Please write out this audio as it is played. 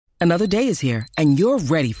Another day is here, and you're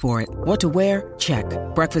ready for it. What to wear? Check.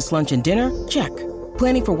 Breakfast, lunch, and dinner? Check.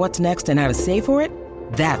 Planning for what's next and how to save for it?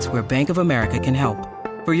 That's where Bank of America can help.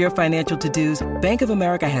 For your financial to-dos, Bank of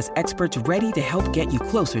America has experts ready to help get you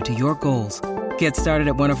closer to your goals. Get started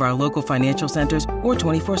at one of our local financial centers or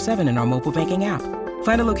 24/7 in our mobile banking app.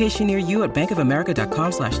 Find a location near you at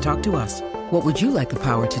bankofamerica.com/talktous. What would you like the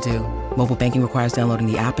power to do? Mobile banking requires downloading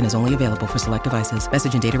the app and is only available for select devices.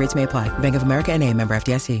 Message and data rates may apply. Bank of America N.A., member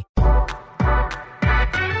FDIC.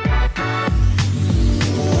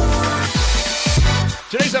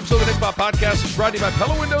 Today's episode of the Nick Bob Podcast is brought to you by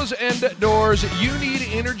Pella Windows and Doors. You need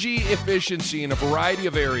energy efficiency in a variety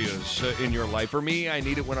of areas in your life. For me, I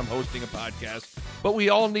need it when I'm hosting a podcast, but we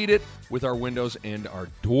all need it with our windows and our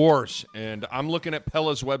doors. And I'm looking at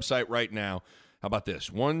Pella's website right now. How about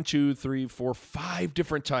this? 1, 2, 3, 4, 5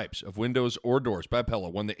 different types of windows or doors by Pella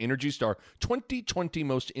won the Energy Star 2020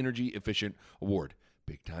 Most Energy Efficient Award.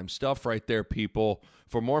 Big time stuff right there, people.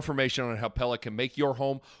 For more information on how Pella can make your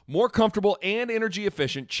home more comfortable and energy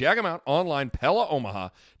efficient, check them out online,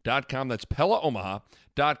 PellaOmaha.com. That's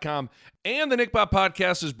PellaOmaha.com. And the Nick Bob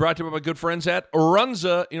Podcast is brought to you by my good friends at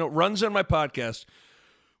Runza. You know, Runza and my podcast,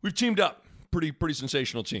 we've teamed up. Pretty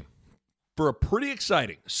sensational team for a pretty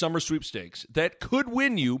exciting summer sweepstakes that could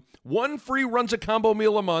win you one free Runza combo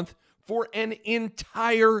meal a month for an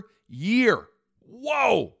entire year.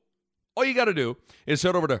 Whoa! All you got to do is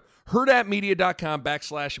head over to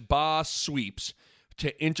herdatmedia.com/boss-sweeps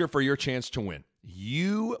to enter for your chance to win.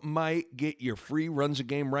 You might get your free Runza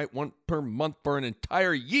game right one per month for an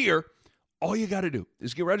entire year. All you got to do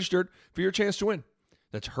is get registered for your chance to win.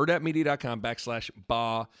 That's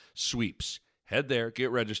herdatmedia.com/boss-sweeps. Head there,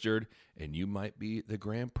 get registered, and you might be the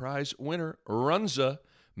grand prize winner. Runza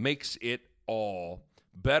makes it all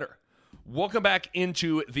better. Welcome back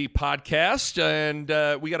into the podcast, and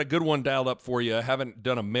we got a good one dialed up for you. I haven't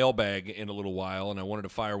done a mailbag in a little while, and I wanted to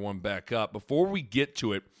fire one back up. Before we get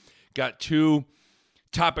to it, got two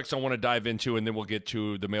topics I want to dive into, and then we'll get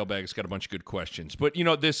to the mailbag. It's got a bunch of good questions. But, you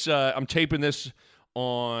know, this I'm taping this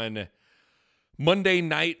on Monday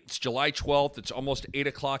night. It's July 12th. It's almost 8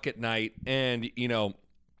 o'clock at night, and, you know,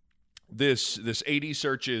 This AD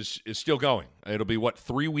search is still going. It'll be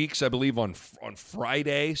 3 weeks, I believe, on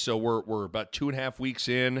Friday. So we're about 2.5 weeks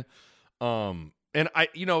in. And I,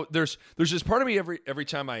 you know, there's this part of me every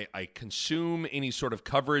time I consume any sort of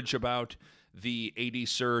coverage about the AD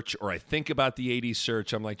search, or I think about the AD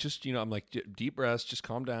search, I'm like, just, you know, I'm like, deep breaths, just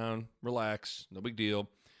calm down, relax, no big deal.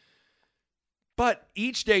 But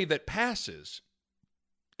each day that passes,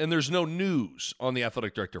 and there's no news on the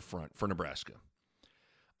athletic director front for Nebraska,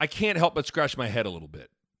 I can't help but scratch my head a little bit,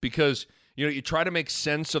 because, you know, you try to make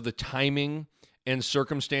sense of the timing and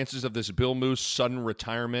circumstances of this Bill Moos sudden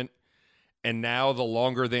retirement, and now the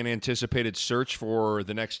longer than anticipated search for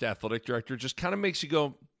the next athletic director just kind of makes you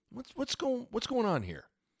go, what's going on here?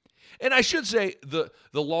 And I should say the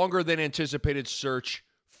longer than anticipated search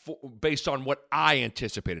based on what I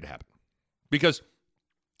anticipated happening, because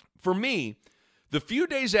for me, the few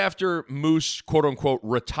days after Moos quote unquote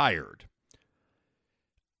retired,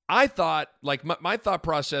 I thought, like, my thought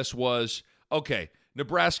process was, okay,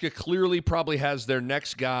 Nebraska clearly probably has their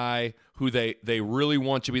next guy who they really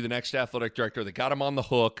want to be the next athletic director. They got him on the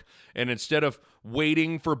hook, and instead of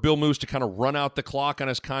waiting for Bill Moos to kind of run out the clock on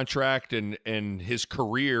his contract and his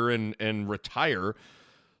career and retire,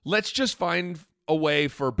 let's just find a way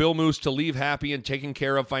for Bill Moos to leave happy and taken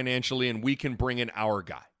care of financially, and we can bring in our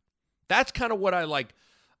guy. That's kind of what I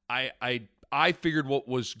figured what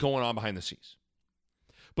was going on behind the scenes.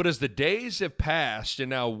 But as the days have passed, and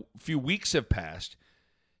now a few weeks have passed,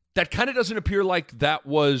 that kind of doesn't appear like that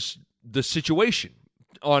was the situation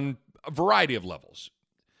on a variety of levels.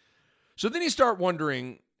 So then you start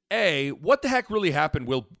wondering, A, what the heck really happened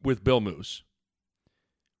with Bill Moos?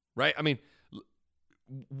 Right? I mean,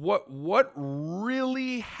 what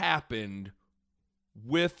really happened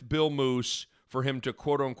with Bill Moos for him to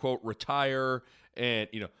quote unquote retire and,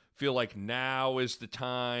 you know, feel like now is the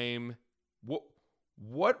time?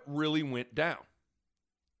 What really went down?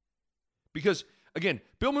 Because, again,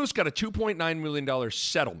 Bill Moos got a $2.9 million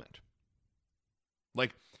settlement.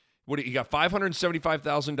 Like, he got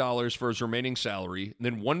 $575,000 for his remaining salary, and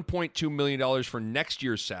then $1.2 million for next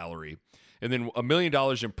year's salary, and then $1 million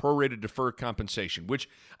in prorated deferred compensation, which,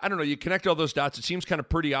 I don't know, you connect all those dots, it seems kind of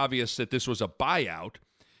pretty obvious that this was a buyout,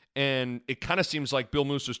 and it kind of seems like Bill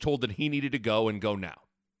Moos was told that he needed to go and go now.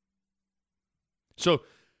 So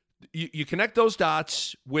you connect those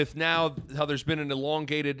dots with now how there's been an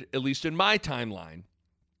elongated, at least in my timeline,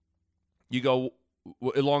 you go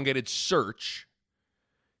elongated search.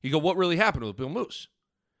 You go, what really happened with Bill Moos?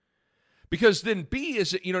 Because then B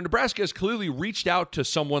is, Nebraska has clearly reached out to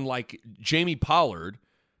someone like Jamie Pollard,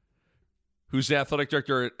 who's the athletic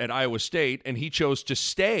director at Iowa State, and he chose to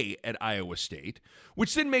stay at Iowa State,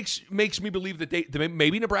 which then makes me believe that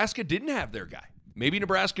maybe Nebraska didn't have their guy. Maybe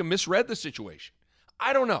Nebraska misread the situation.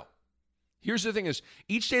 I don't know. Here's the thing is,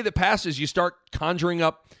 each day that passes, you start conjuring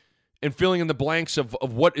up and filling in the blanks of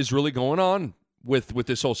what is really going on with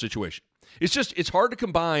this whole situation. It's hard to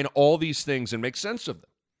combine all these things and make sense of them.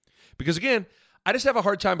 Because, again, I just have a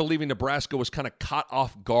hard time believing Nebraska was kind of caught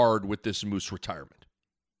off guard with this Moose retirement.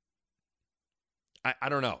 I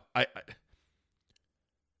don't know.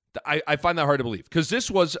 I find that hard to believe. Because this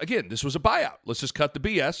was a buyout. Let's just cut the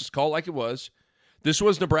BS. Let's call it like it was. This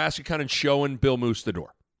was Nebraska kind of showing Bill Moose the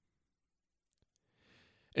door.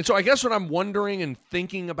 And so I guess what I'm wondering and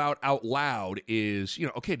thinking about out loud is,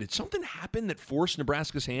 okay, did something happen that forced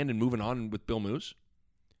Nebraska's hand in moving on with Bill Moose?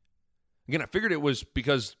 Again, I figured it was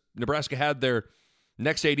because Nebraska had their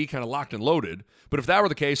next AD kind of locked and loaded. But if that were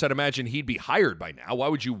the case, I'd imagine he'd be hired by now. Why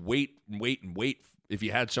would you wait if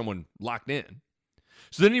you had someone locked in?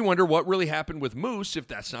 So then you wonder what really happened with Moose if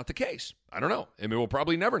that's not the case. I don't know. I mean, we'll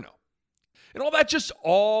probably never know. And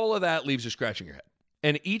all of that leaves you scratching your head.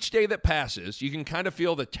 And each day that passes, you can kind of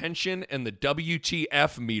feel the tension and the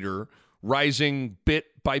WTF meter rising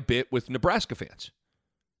bit by bit with Nebraska fans.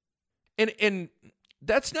 And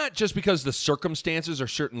that's not just because the circumstances are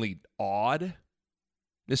certainly odd.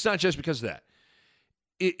 It's not just because of that.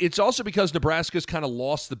 It's also because Nebraska's kind of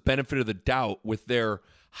lost the benefit of the doubt with their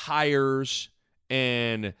hires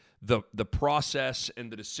and the process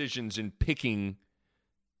and the decisions in picking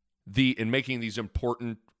and making these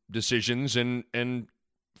important decisions and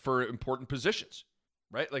for important positions,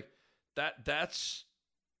 right? Like that's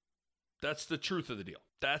the truth of the deal.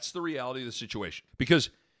 That's the reality of the situation. Because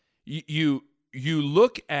you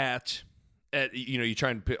look at you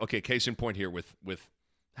try and pick, okay, case in point here with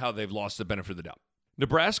how they've lost the benefit of the doubt.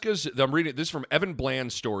 I'm reading this from Evan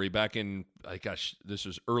Bland's story back in, this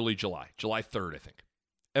was early July 3rd, I think.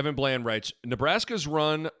 Evan Bland writes, Nebraska's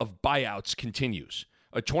run of buyouts continues.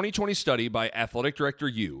 A 2020 study by Athletic Director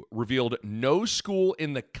Yu revealed no school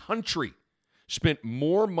in the country spent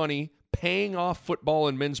more money paying off football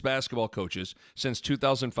and men's basketball coaches since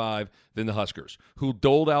 2005 than the Huskers, who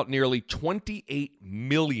doled out nearly $28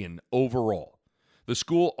 million overall. The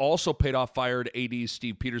school also paid off fired AD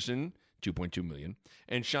Steve Peterson, $2.2 million,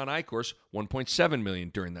 and Sean Eichhorst, $1.7 million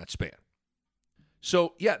during that span.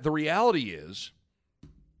 So, yeah, the reality is,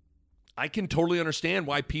 I can totally understand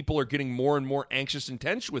why people are getting more and more anxious and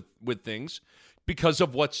tense with things because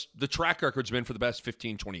of what's the track record's been for the past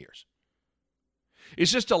 15, 20 years.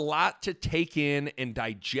 It's just a lot to take in and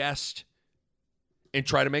digest and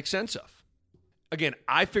try to make sense of. Again,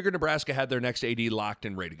 I figured Nebraska had their next AD locked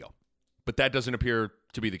and ready to go, but that doesn't appear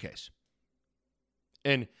to be the case.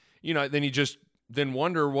 And, then you just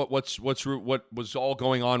wonder what was all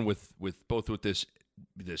going on with this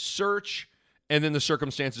search and then the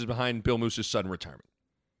circumstances behind Bill Moose's sudden retirement.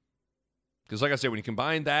 Because like I said, when you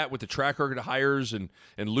combine that with the track record of hires and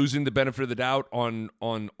losing the benefit of the doubt on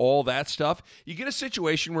all that stuff, you get a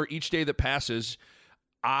situation where each day that passes,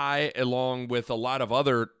 I, along with a lot of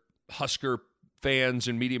other Husker fans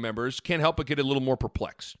and media members, can't help but get a little more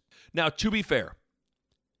perplexed. Now, to be fair,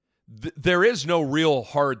 there is no real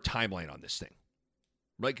hard timeline on this thing.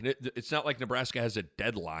 Like, it's not like Nebraska has a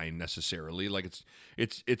deadline necessarily. Like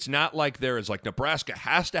it's not like there is like Nebraska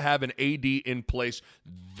has to have an AD in place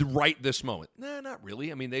right this moment. Nah, not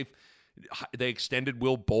really. I mean, they extended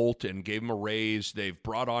Will Bolt and gave him a raise. They've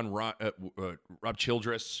brought on Rob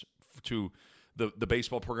Childress to the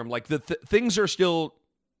baseball program. Like things are still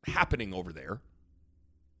happening over there.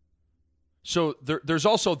 So there's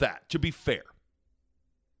also that. To be fair,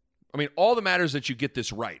 I mean, all that matters is that you get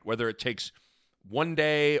this right, whether it takes 1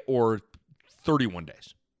 day or 31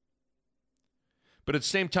 days. But at the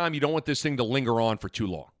same time, you don't want this thing to linger on for too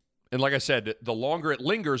long. And like I said, the longer it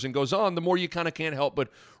lingers and goes on, the more you kind of can't help but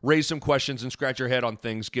raise some questions and scratch your head on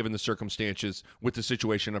things given the circumstances with the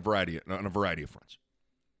situation on a variety of fronts.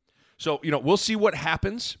 So, we'll see what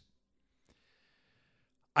happens.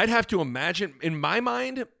 I'd have to imagine, in my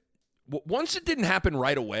mind, once it didn't happen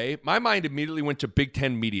right away, my mind immediately went to Big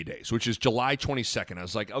Ten Media Days, which is July 22nd. I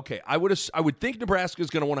was like, okay, I would think Nebraska is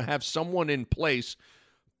going to want to have someone in place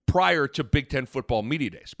prior to Big Ten Football Media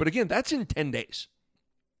Days. But again, that's in 10 days.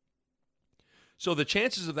 So the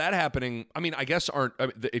chances of that happening, I mean, I guess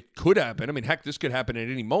it could happen. I mean, heck, this could happen at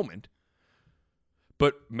any moment.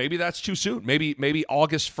 But maybe that's too soon. Maybe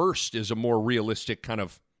August 1st is a more realistic kind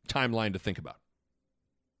of timeline to think about.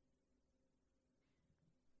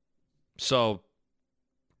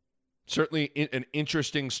 Certainly an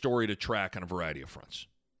interesting story to track on a variety of fronts.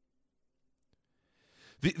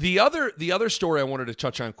 The other story I wanted to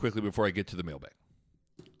touch on quickly before I get to the mailbag.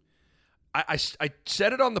 I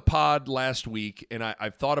said it on the pod last week, and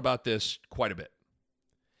I've thought about this quite a bit.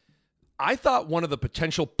 I thought one of the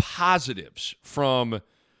potential positives from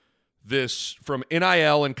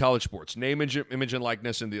NIL and college sports, name, image, and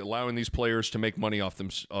likeness, and allowing these players to make money off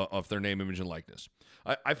their name, image, and likeness.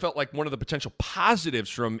 I felt like one of the potential positives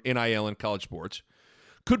from NIL and college sports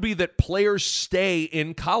could be that players stay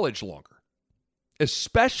in college longer,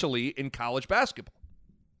 especially in college basketball.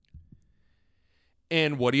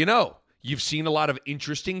 And what do you know? You've seen a lot of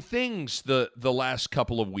interesting things the last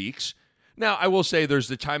couple of weeks. Now, I will say there's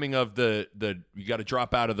the timing of the you got to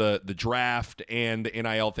drop out of the draft and the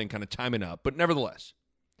NIL thing kind of timing up. But nevertheless,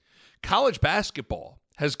 college basketball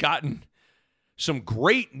has gotten some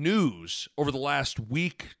great news over the last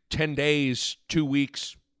week, 10 days, 2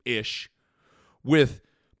 weeks-ish, with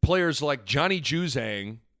players like Johnny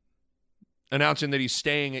Juzang announcing that he's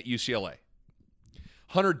staying at UCLA.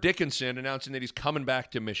 Hunter Dickinson announcing that he's coming back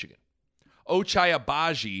to Michigan. Ochai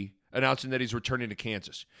Agbaji announcing that he's returning to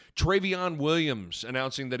Kansas. Travion Williams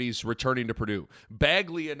announcing that he's returning to Purdue.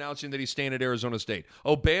 Bagley announcing that he's staying at Arizona State.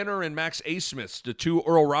 O'Banner and Max Asmith, the two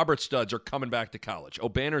Earl Roberts studs, are coming back to college.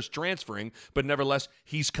 O'Banner's transferring, but nevertheless,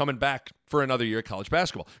 he's coming back for another year of college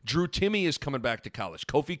basketball. Drew Timme is coming back to college.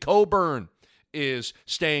 Kofi Cockburn is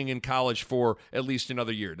staying in college for at least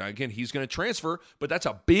another year. Now, again, he's going to transfer, but that's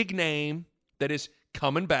a big name that is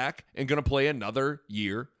coming back and going to play another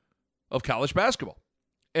year of college basketball.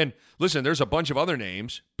 And listen, there's a bunch of other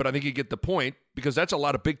names, but I think you get the point because that's a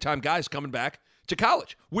lot of big-time guys coming back to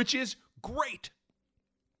college, which is great.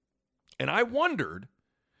 And I wondered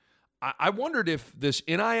if this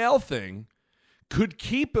NIL thing could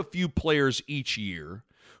keep a few players each year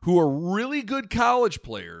who are really good college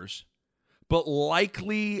players, but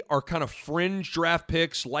likely are kind of fringe draft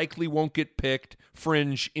picks, likely won't get picked,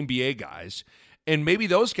 fringe NBA guys. And maybe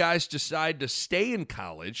those guys decide to stay in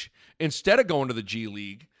college instead of going to the G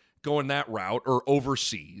League, going that route, or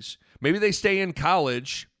overseas. Maybe they stay in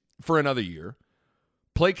college for another year,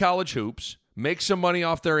 play college hoops, make some money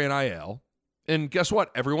off their NIL, and guess what?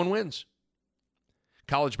 Everyone wins.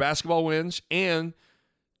 College basketball wins, and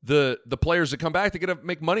the players that come back, they're going to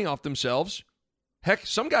make money off themselves. Heck,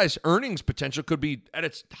 some guys' earnings potential could be at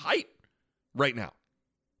its height right now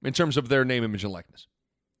in terms of their name, image, and likeness.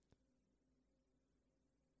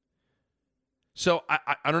 So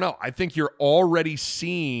I don't know. I think you're already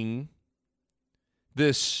seeing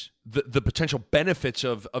the potential benefits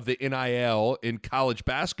of the NIL in college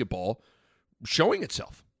basketball showing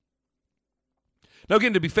itself. Now,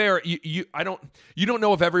 again, to be fair, you don't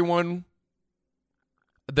know if everyone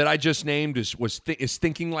that I just named is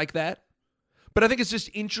thinking like that. But I think it's just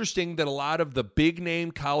interesting that a lot of the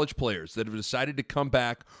big-name college players that have decided to come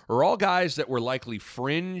back are all guys that were likely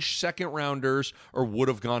fringe second-rounders or would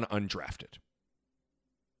have gone undrafted.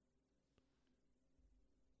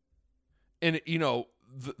 And, you know,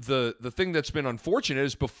 the thing that's been unfortunate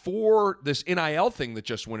is before this NIL thing that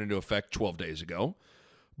just went into effect 12 days ago,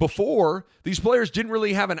 before, these players didn't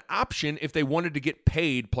really have an option if they wanted to get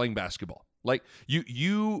paid playing basketball. Like,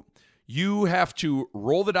 you have to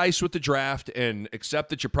roll the dice with the draft and accept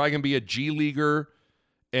that you're probably going to be a G Leaguer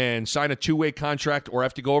and sign a two-way contract or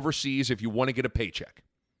have to go overseas if you want to get a paycheck.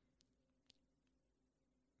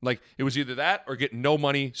 Like, it was either that or get no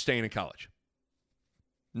money staying in college.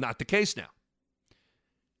 Not the case now.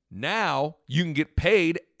 Now you can get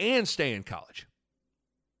paid and stay in college.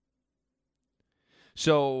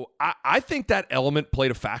 So I think that element played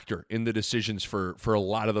a factor in the decisions for a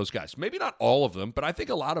lot of those guys. Maybe not all of them, but I think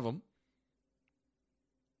a lot of them.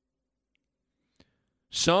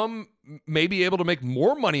 Some may be able to make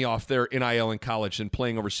more money off their NIL in college than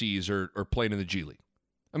playing overseas or playing in the G League.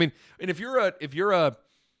 I mean, and if you're a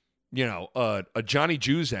Johnny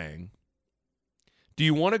Juzang, do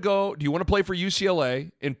you want to play for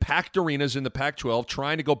UCLA in packed arenas in the Pac-12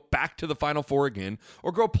 trying to go back to the Final Four again,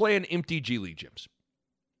 or go play in empty G League gyms?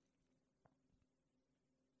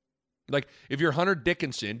 Like, if you're Hunter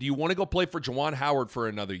Dickinson, do you want to go play for Juwan Howard for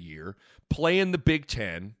another year, play in the Big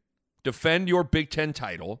Ten, defend your Big Ten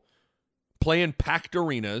title, play in packed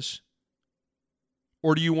arenas,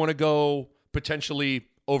 or do you want to go potentially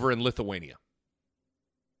over in Lithuania,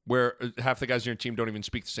 where half the guys on your team don't even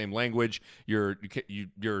speak the same language? You're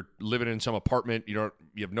living in some apartment. You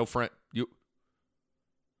have no friend. I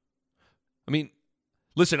mean,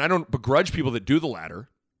 listen, I don't begrudge people that do the latter.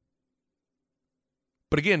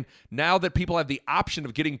 But again, now that people have the option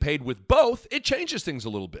of getting paid with both, it changes things a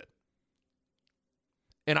little bit.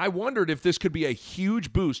 And I wondered if this could be a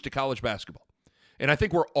huge boost to college basketball. And I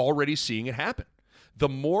think we're already seeing it happen. The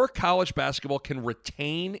more college basketball can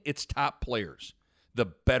retain its top players, the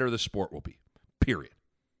better the sport will be, period.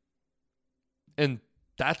 And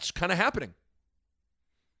that's kind of happening.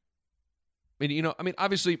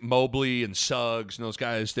 Obviously Mobley and Suggs and those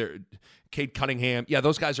guys, Cade Cunningham, yeah,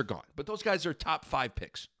 those guys are gone. But those guys are top 5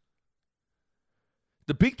 picks.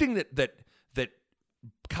 The big thing that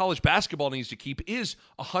college basketball needs to keep is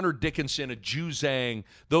a Hunter Dickinson, a Juzang,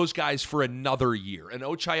 those guys for another year. And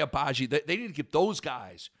Ochai Agbaji, they need to keep those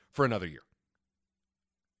guys for another year.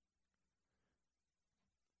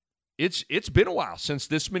 It's been a while since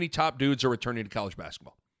this many top dudes are returning to college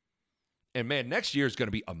basketball. And, man, next year is going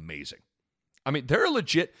to be amazing. I mean, there's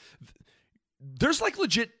like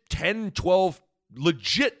legit 10, 12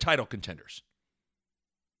 legit title contenders.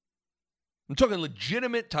 I'm talking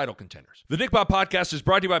legitimate title contenders. The Nick Bob Podcast is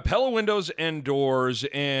brought to you by Pella Windows and Doors,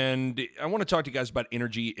 and I want to talk to you guys about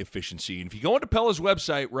energy efficiency. And if you go into Pella's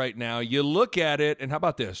website right now, you look at it, and how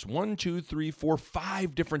about this? 1, 2, 3, 4,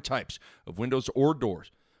 5 different types of windows or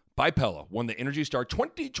doors by Pella won the Energy Star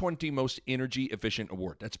 2020 Most Energy Efficient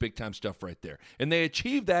Award. That's big-time stuff right there. And they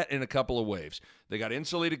achieved that in a couple of ways. They got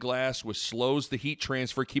insulated glass, which slows the heat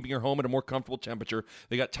transfer, keeping your home at a more comfortable temperature.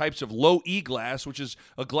 They got types of low-E glass, which is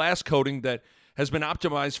a glass coating that has been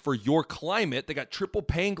optimized for your climate. They got triple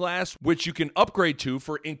pane glass, which you can upgrade to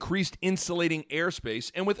for increased insulating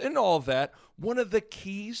airspace. And within all of that, one of the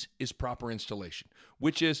keys is proper installation,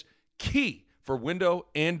 which is key for window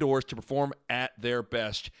and doors to perform at their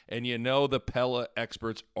best. And you know the Pella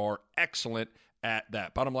experts are excellent at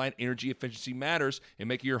that. Bottom line, energy efficiency matters in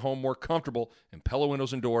making your home more comfortable, and Pella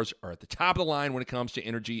windows and doors are at the top of the line when it comes to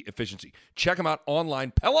energy efficiency. Check them out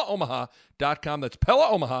online, PellaOmaha.com. That's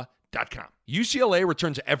PellaOmaha.com. UCLA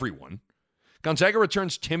returns everyone. Gonzaga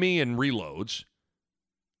returns Timmy and reloads.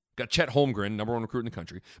 Got Chet Holmgren, number 1 recruit in the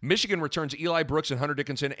country. Michigan returns Eli Brooks and Hunter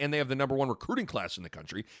Dickinson, and they have the number 1 recruiting class in the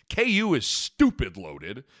country. KU is stupid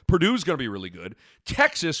loaded. Purdue's going to be really good.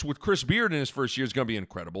 Texas, with Chris Beard in his first year, is going to be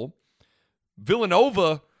incredible.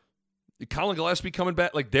 Villanova, Colin Gillespie coming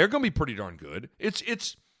back, like they're going to be pretty darn good. It's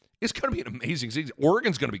going to be an amazing season.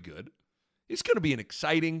 Oregon's going to be good. It's going to be an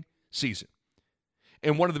exciting season.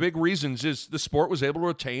 And one of the big reasons is the sport was able to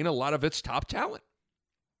retain a lot of its top talent.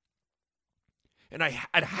 And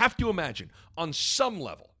I'd have to imagine, on some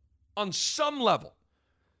level,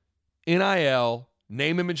 NIL,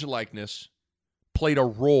 name, image, and likeness, played a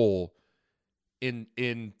role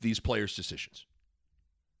in these players' decisions.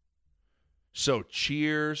 So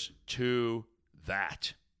cheers to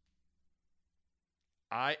that.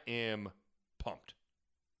 I am pumped.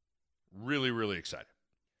 Really, really excited.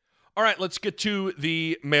 All right, let's get to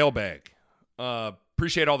the mailbag.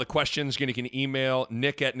 Appreciate all the questions. You can email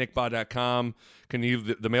nick@nickbaugh.com. Can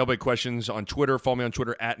leave the mailbag questions on Twitter. Follow me on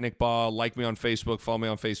Twitter @nickbaugh. Like me on Facebook. Follow me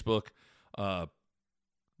on Facebook.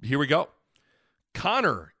 Here we go.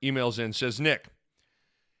 Connor emails in, says, Nick,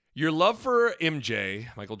 your love for MJ,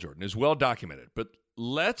 Michael Jordan, is well documented, but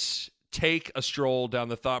let's take a stroll down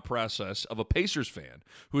the thought process of a Pacers fan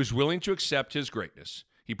who is willing to accept his greatness.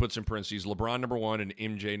 He puts in parentheses, LeBron number 1 and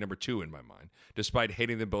MJ number 2 in my mind, despite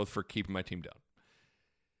hating them both for keeping my team down.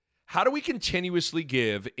 How do we continuously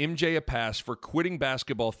give MJ a pass for quitting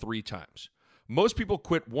basketball 3 times? Most people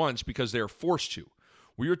quit once because they are forced to.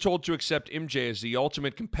 We were told to accept MJ as the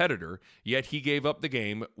ultimate competitor, yet he gave up the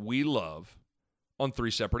game we love on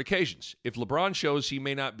 3 separate occasions. If LeBron shows he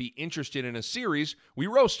may not be interested in a series, we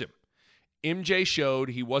roast him. MJ showed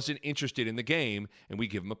he wasn't interested in the game, and we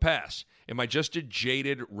give him a pass. Am I just a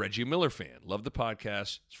jaded Reggie Miller fan? Love the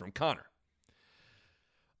podcast. It's from Connor.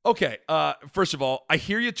 Okay, first of all, I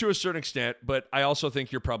hear you to a certain extent, but I also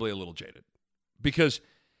think you're probably a little jaded. Because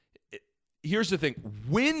here's the thing.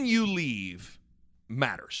 When you leave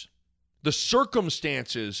matters. The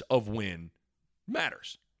circumstances of when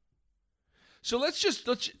matters. So let's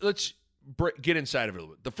get inside of it a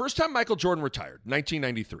little bit. The first time Michael Jordan retired,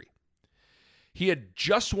 1993, he had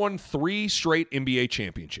just won 3 straight NBA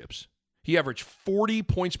championships. He averaged 40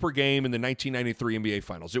 points per game in the 1993 NBA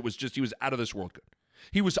Finals. It was just, he was out of this world good.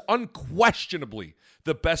 He was unquestionably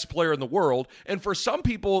the best player in the world, and for some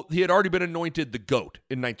people, he had already been anointed the GOAT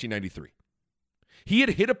in 1993. He had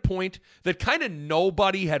hit a point that kind of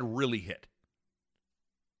nobody had really hit.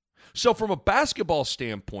 So from a basketball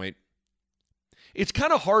standpoint, it's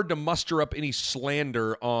kind of hard to muster up any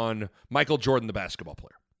slander on Michael Jordan, the basketball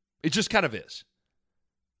player. It just kind of is.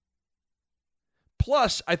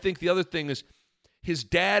 Plus, I think the other thing is his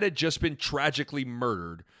dad had just been tragically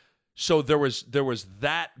murdered, so there was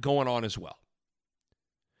that going on as well.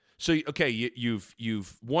 So, okay,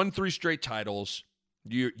 you've won 3 straight titles.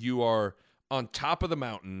 You are on top of the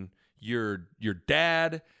mountain. Your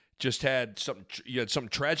dad just had something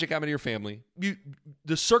tragic happen to your family.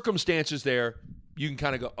 The circumstances there, you can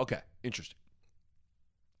kind of go, okay, interesting.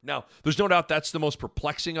 Now, there's no doubt that's the most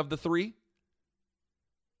perplexing of the three,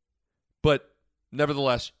 but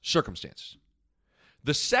nevertheless, circumstances.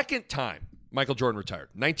 The second time Michael Jordan retired,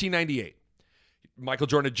 1998, Michael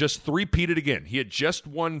Jordan had just three-peated again. He had just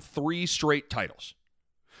won 3 straight titles,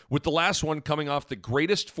 with the last one coming off the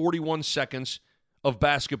greatest 41 seconds of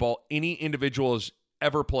basketball any individual has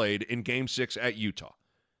ever played in Game 6 at Utah.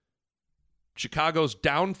 Chicago's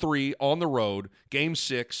down 3 on the road, Game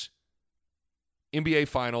 6, NBA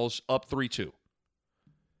Finals, up 3-2.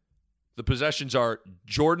 The possessions are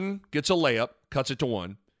Jordan gets a layup, cuts it to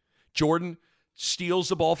 1. Jordan steals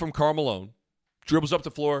the ball from Karl Malone, dribbles up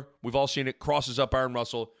the floor. We've all seen it. Crosses up Aaron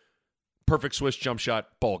Russell. Perfect swish jump shot.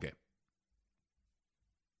 Ball game.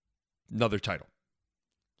 Another title.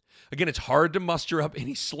 Again, it's hard to muster up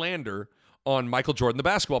any slander on Michael Jordan, the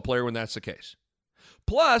basketball player, when that's the case.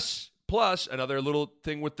 Plus, another little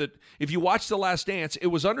thing with if you watch The Last Dance, it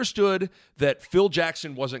was understood that Phil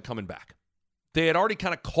Jackson wasn't coming back. They had already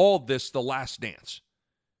kind of called this The Last Dance.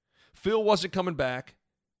 Phil wasn't coming back,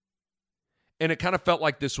 and it kind of felt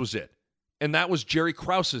like this was it. And that was Jerry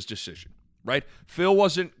Krause's decision, right?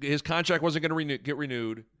 His contract wasn't going to get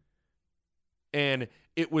renewed, and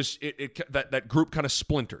that group kind of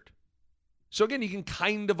splintered. So again, you can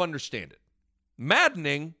kind of understand it.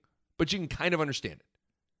 Maddening, but you can kind of understand it.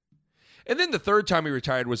 And then the third time he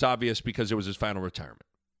retired was obvious because it was his final retirement.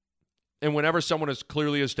 And whenever someone is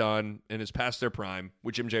clearly is done and is past their prime,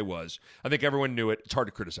 which MJ was, I think everyone knew it. It's hard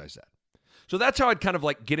to criticize that. So that's how I'd kind of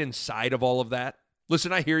like get inside of all of that.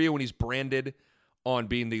 Listen, I hear you when he's branded on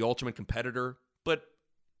being the ultimate competitor, but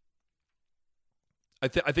I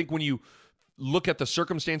think when you look at the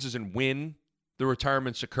circumstances and when the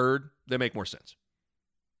retirements occurred, they make more sense.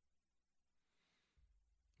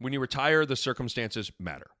 When you retire, the circumstances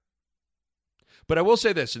matter. But I will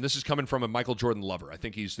say this, and this is coming from a Michael Jordan lover. I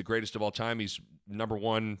think he's the greatest of all time. He's number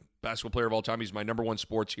one basketball player of all time. He's my number one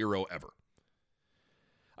sports hero ever.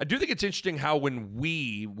 I do think it's interesting how when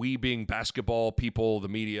we being basketball people, the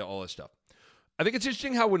media, all this stuff, I think it's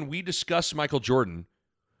interesting how when we discuss Michael Jordan,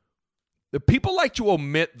 the people like to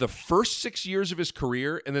omit the first 6 years of his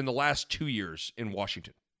career and then the last 2 years in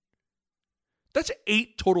Washington. That's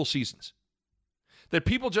 8 total seasons. That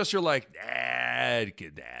people just are like, that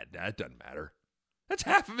doesn't matter. That's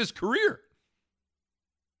half of his career.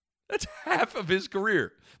 That's half of his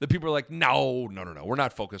career. That people are like, no. We're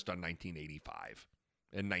not focused on 1985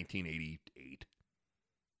 and 1988.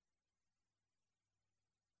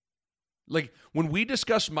 Like, when we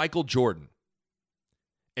discuss Michael Jordan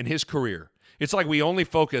and his career, it's like we only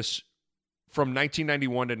focus from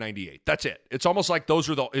 1991 to 98. That's it. It's almost like those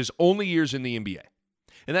are his only years in the NBA.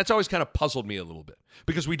 And that's always kind of puzzled me a little bit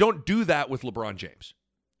because we don't do that with LeBron James.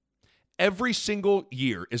 Every single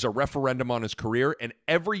year is a referendum on his career, and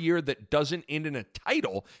every year that doesn't end in a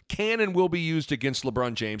title can and will be used against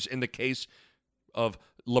LeBron James in the case of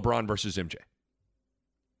LeBron versus MJ.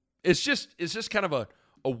 It's just kind of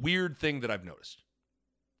a weird thing that I've noticed.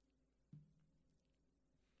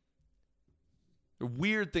 A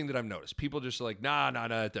weird thing that I've noticed. People just are like, nah,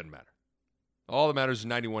 it doesn't matter. All that matters is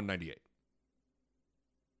 91, 98.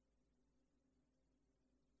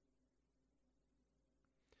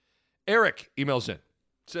 Eric emails in.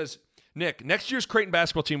 Says, Nick, next year's Creighton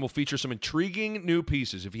basketball team will feature some intriguing new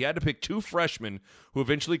pieces. If you had to pick 2 freshmen who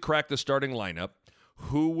eventually cracked the starting lineup,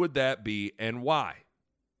 who would that be and why?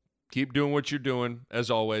 Keep doing what you're doing, as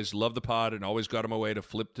always. Love the pod and always got on my way to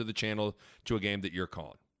flip to the channel to a game that you're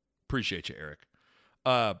calling. Appreciate you, Eric.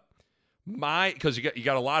 Because you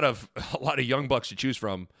got a lot of young bucks to choose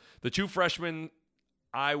from. The 2 freshmen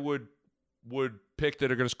I would pick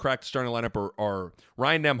that are going to crack the starting lineup are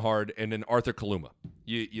Ryan Nembhard and then Arthur Kaluma.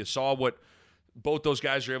 You saw what both those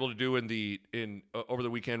guys are able to do over the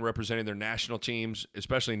weekend representing their national teams,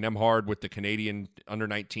 especially Nembhard with the Canadian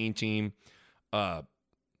under-19 team.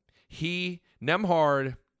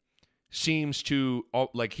 Nembhard seems to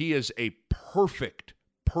like he is a perfect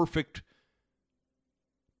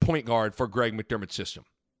point guard for Greg McDermott's system.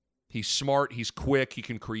 He's smart, he's quick, he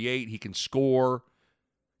can create, he can score,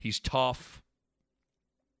 he's tough,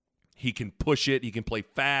 he can push it, he can play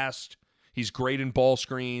fast, he's great in ball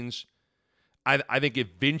screens. I think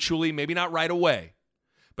eventually, maybe not right away,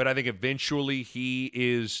 but I think eventually he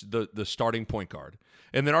is the starting point guard.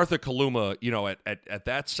 And then Arthur Kaluma, at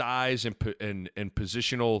that size and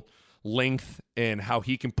positional length and how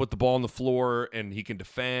he can put the ball on the floor and he can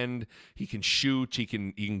defend, he can shoot, he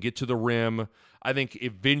can get to the rim. I think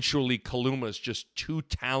eventually Kaluma is just too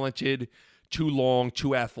talented, too long,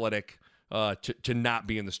 too athletic to not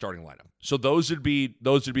be in the starting lineup. So those would be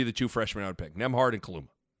the two freshmen I would pick, Nembhard and Kaluma.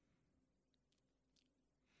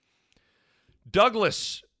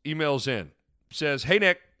 Douglas emails in, says, "Hey,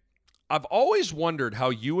 Nick, I've always wondered how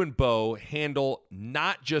you and Bo handle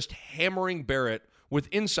not just hammering Barrett with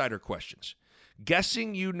insider questions.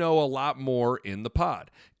 Guessing you know a lot more in the pod.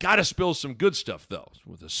 Gotta spill some good stuff, though,"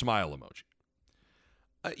 with a smile emoji.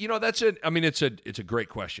 That's it. I mean, it's a great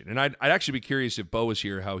question, and I'd actually be curious if Bo was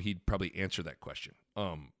here how he'd probably answer that question.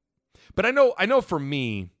 But I know for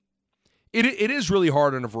me, it is really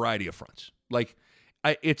hard on a variety of fronts. Like,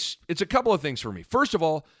 it's a couple of things for me. First of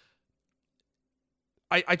all,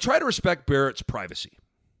 I try to respect Barrett's privacy,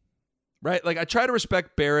 right? Like, I try to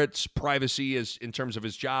respect Barrett's privacy as in terms of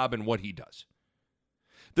his job and what he does.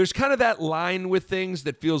 There's kind of that line with things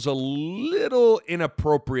that feels a little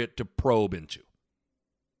inappropriate to probe into.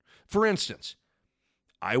 For instance,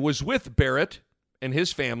 I was with Barrett and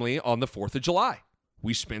his family on the 4th of July.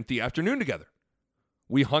 We spent the afternoon together.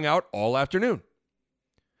 We hung out all afternoon.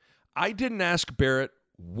 I didn't ask Barrett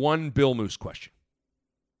one Bill Moose question.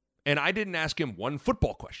 And I didn't ask him one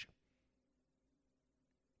football question.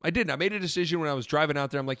 I didn't. I made a decision when I was driving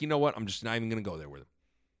out there. I'm like, you know what? I'm just not even going to go there with him.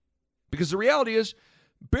 Because the reality is,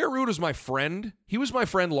 Bear Root is my friend. He was my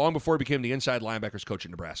friend long before he became the inside linebackers coach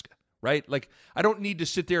at Nebraska, right? Like, I don't need to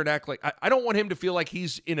sit there and act like, I don't want him to feel like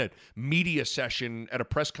he's in a media session at a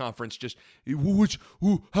press conference just,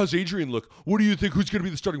 how's Adrian look? What do you think? Who's going to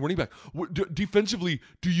be the starting running back? Defensively,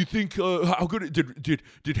 do you think, how good,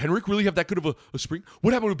 did Henrik really have that good of a spring?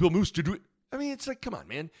 What happened with Bill Moose? I mean, it's like, come on,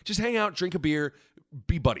 man. Just hang out, drink a beer,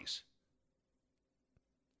 be buddies.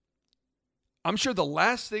 I'm sure the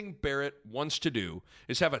last thing Barrett wants to do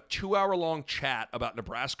is have a 2-hour-long chat about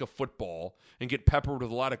Nebraska football and get peppered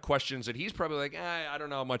with a lot of questions that he's probably like, I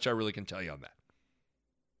don't know how much I really can tell you on that.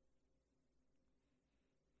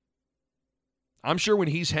 I'm sure when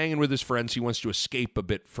he's hanging with his friends, he wants to escape a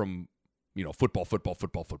bit from,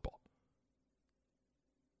 football.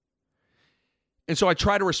 And so I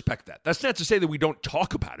try to respect that. That's not to say that we don't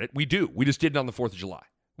talk about it. We do. We just did it on the 4th of July.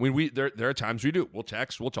 There are times we do. We'll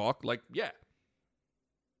text, we'll talk, yeah.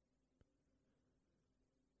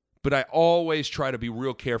 But I always try to be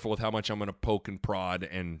real careful with how much I'm going to poke and prod,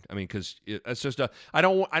 and I mean, because it's just I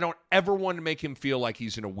don't ever want to make him feel like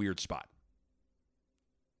he's in a weird spot.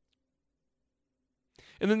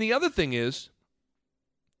 And then the other thing is,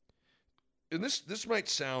 and this might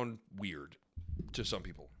sound weird to some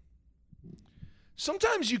people.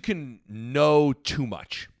 Sometimes you can know too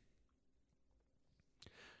much.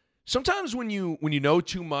 Sometimes when you know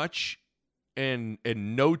too much. And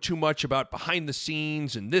know too much about behind the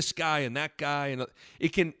scenes and this guy and that guy, and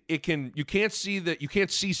you can't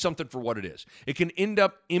see something for what it is. It can end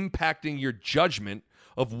up impacting your judgment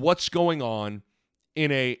of what's going on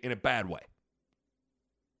in a bad way.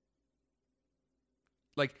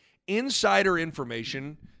 Like, insider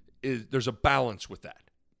information there's a balance with that.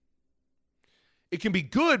 It can be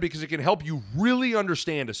good because it can help you really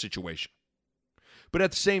understand a situation. But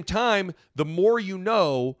at the same time, the more you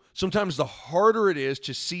know, sometimes the harder it is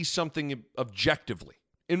to see something objectively,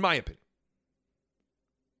 in my opinion.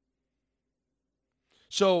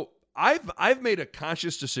 So I've made a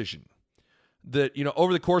conscious decision that,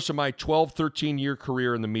 over the course of my 12, 13-year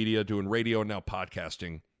career in the media, doing radio and now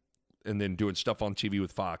podcasting, and then doing stuff on TV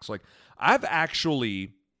with Fox, I've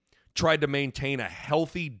actually tried to maintain a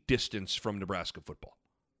healthy distance from Nebraska football.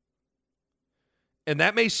 And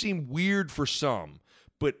that may seem weird for some,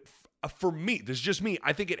 but for me, this is just me,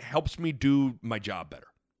 I think it helps me do my job better.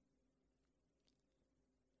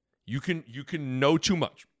 You can know too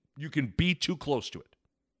much. You can be too close to it.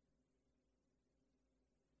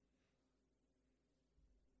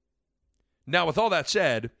 Now, with all that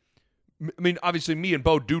said, I mean, obviously me and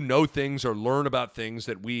Bo do know things or learn about things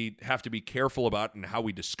that we have to be careful about and how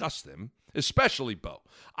we discuss them, especially Bo.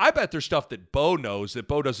 I bet there's stuff that Bo knows that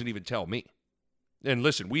Bo doesn't even tell me. And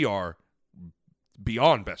listen, we are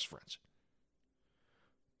beyond best friends.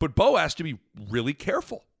 But Bo has to be really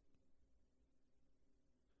careful.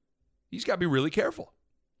 He's got to be really careful.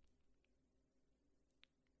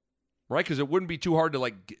 Right? Because it wouldn't be too hard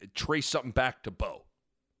to trace something back to Bo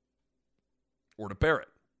or to Barrett.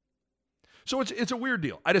 So it's a weird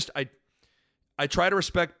deal. I try to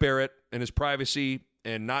respect Barrett and his privacy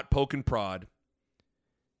and not poke and prod.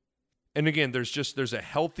 And again, there's a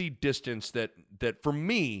healthy distance that for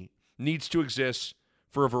me needs to exist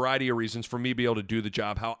for a variety of reasons for me to be able to do the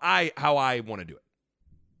job how I want to do it.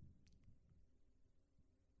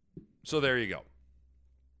 So there you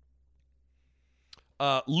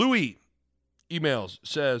go. Louis emails,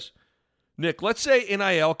 says, Nick, let's say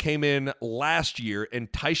NIL came in last year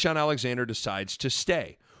and Tyshawn Alexander decides to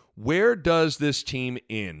stay. Where does this team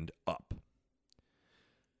end up?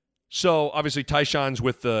 So obviously Tyshawn's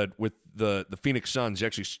with the Phoenix Suns. He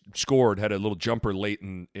actually scored, had a little jumper late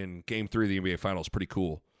in Game 3 of the NBA Finals. Pretty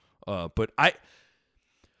cool. But I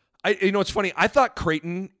it's funny. I thought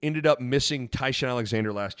Creighton ended up missing Tyshawn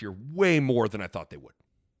Alexander last year way more than I thought they would.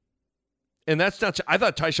 And that's not. I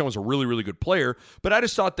thought Tyshawn was a really, really good player, but I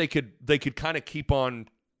just thought they could kind of keep on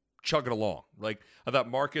chugging along. Like I thought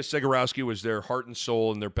Marcus Zegarowski was their heart and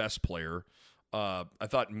soul and their best player. I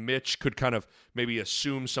thought Mitch could kind of maybe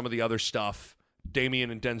assume some of the other stuff.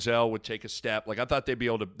 Damian and Denzel would take a step. Like I thought they'd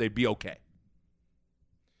be okay.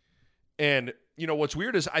 And you know what's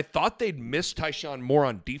weird is I thought they'd miss Tyshawn more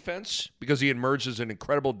on defense because he emerged as an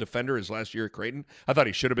incredible defender his last year at Creighton. I thought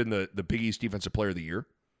he should have been the Big East Defensive Player of the Year.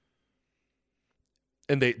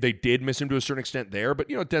 And they did miss him to a certain extent there, but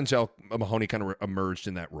Denzel Mahoney kind of emerged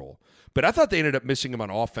in that role. But I thought they ended up missing him on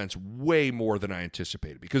offense way more than I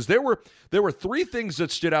anticipated because there were three things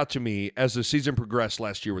that stood out to me as the season progressed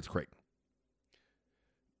last year with Creighton.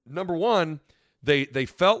 Number one, they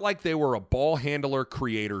felt like they were a ball handler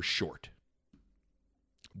creator short.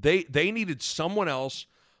 They needed someone else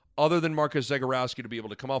other than Marcus Zegarowski to be able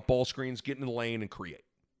to come off ball screens, get in the lane, and create.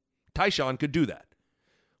 Tyshawn could do that.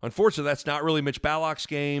 Unfortunately, that's not really Mitch Ballock's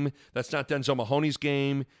game. That's not Denzel Mahoney's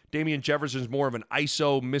game. Damian Jefferson's more of an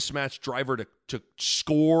ISO mismatch driver to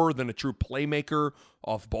score than a true playmaker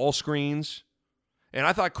off ball screens. And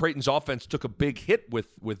I thought Creighton's offense took a big hit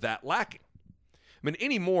with that lacking. I mean,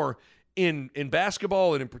 anymore in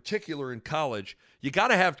basketball and in particular in college, you got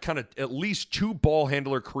to have kind of at least two ball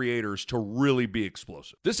handler creators to really be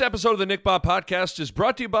explosive. This episode of the Nick Bob Podcast is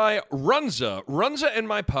brought to you by Runza. Runza and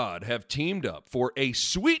my pod have teamed up for a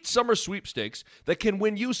sweet summer sweepstakes that can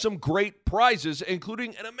win you some great prizes,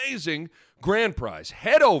 including an amazing grand prize.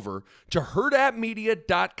 Head over to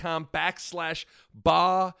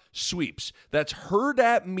herdatmedia.com/Ba Sweeps. That's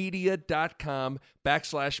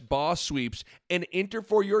herdatmedia.com/Ba Sweeps and enter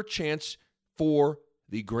for your chance for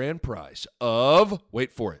the grand prize of,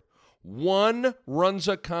 wait for it, one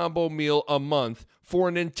Runza combo meal a month for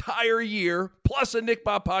an entire year, plus a Nick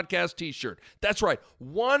Bob Podcast t-shirt. That's right,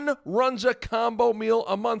 one Runza combo meal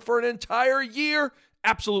a month for an entire year.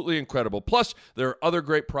 Absolutely incredible. Plus, there are other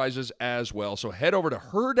great prizes as well. So head over to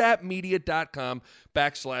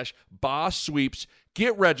herdatmedia.com/Ba Sweeps.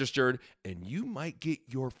 Get registered, and you might get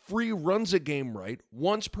your free Runza game right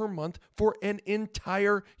once per month for an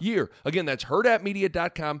entire year. Again, that's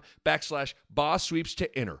herdatmedia.com/Ba Sweeps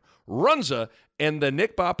to enter. Runza and the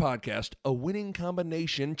Nick Bob Podcast, a winning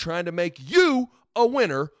combination trying to make you a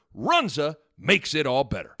winner. Runza makes it all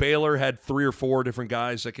better. Baylor had 3 or 4 different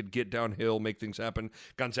guys that could get downhill, make things happen.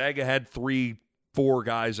 Gonzaga had 3, 4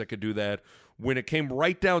 guys that could do that. When it came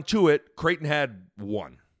right down to it, Creighton had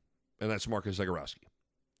 1, and that's Marcus Zegarowski.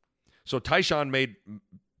 So Tyshawn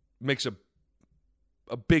makes a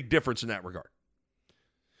big difference in that regard.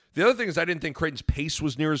 The other thing is I didn't think Creighton's pace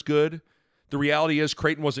was near as good. The reality is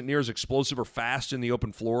Creighton wasn't near as explosive or fast in the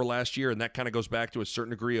open floor last year, and that kind of goes back to a certain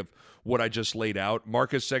degree of what I just laid out.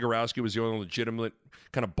 Marcus Zegarowski was the only legitimate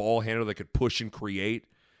kind of ball handler that could push and create.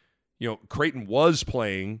 Creighton was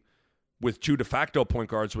playing with 2 de facto point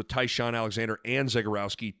guards with Tyshawn Alexander and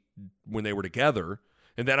Zegarowski when they were together,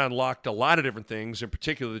 and that unlocked a lot of different things, in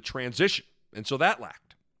particular the transition, and so that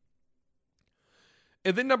lacked.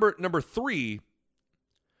 And then number 3,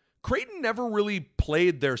 Creighton never really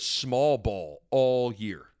played their small ball all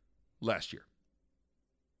year last year.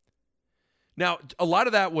 Now, a lot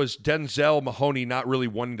of that was Denzel Mahoney not really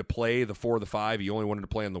wanting to play the 4 or the 5. He only wanted to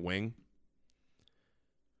play on the wing.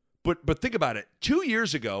 But think about it. 2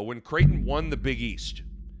 years ago, when Creighton won the Big East,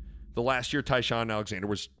 the last year Tyshawn Alexander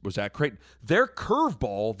was at Creighton, their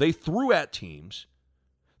curveball they threw at teams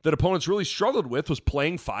that opponents really struggled with was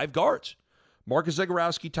playing 5 guards. Marcus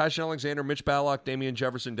Zegarowski, Tyshawn Alexander, Mitch Ballock, Damian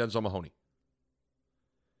Jefferson, Denzel Mahoney.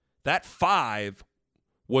 That 5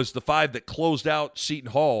 was the 5 that closed out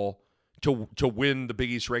Seton Hall to win the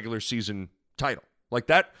Big East regular season title. Like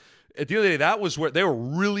that, at the end of the day, that was where they were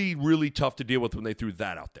really, really tough to deal with when they threw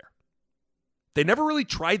that out there. They never really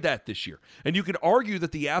tried that this year. And you could argue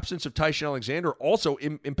that the absence of Tyshawn Alexander also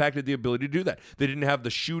impacted the ability to do that. They didn't have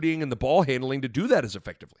the shooting and the ball handling to do that as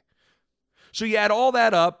effectively. So you add all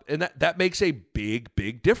that up, and that makes a big,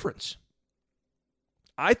 big difference.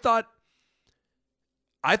 I thought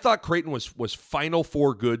Creighton was Final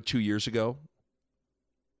Four good 2 years ago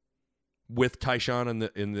with Tyshawn in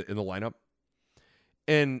the lineup,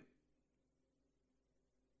 and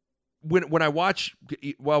when I watch,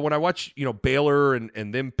 Baylor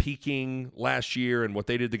and them peaking last year and what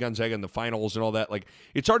they did to Gonzaga in the finals and all that, like,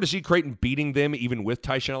 it's hard to see Creighton beating them even with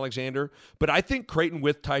Tyshawn Alexander. But I think Creighton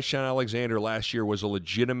with Tyshawn Alexander last year was a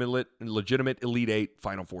legitimate Elite Eight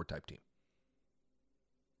Final Four type team.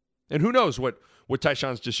 And who knows what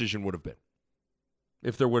Tyshawn's decision would have been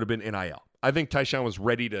if there would have been NIL. I think Tyshawn was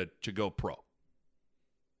ready to go pro.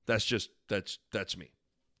 That's me.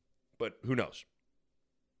 But who knows?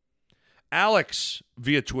 Alex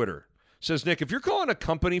via Twitter says, Nick, if you're calling a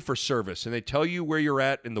company for service and they tell you where you're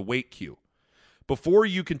at in the wait queue before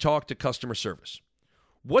you can talk to customer service,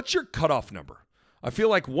 what's your cutoff number? I feel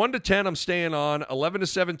like 1 to 10, I'm staying on. 11 to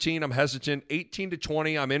 17, I'm hesitant. 18 to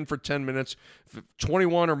 20, I'm in for 10 minutes.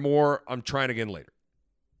 21 or more, I'm trying again later.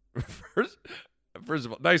 First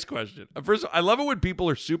of all, nice question. First of all, I love it when people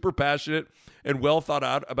are super passionate and well thought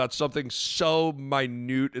out about something so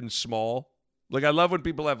minute and small. Like, I love when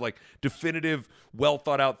people have, like, definitive, well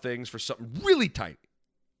thought out things for something really tiny.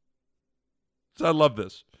 So I love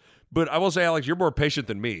this. But I will say, Alex, you're more patient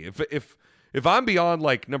than me. If I'm beyond,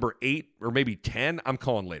 like, number 8 or maybe 10, I'm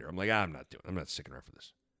calling later. I'm like, I'm not sticking around for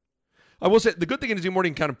this. I will say, the good thing is you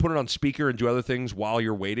can kind of put it on speaker and do other things while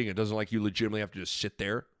you're waiting. It doesn't like you legitimately have to just sit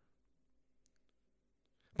there.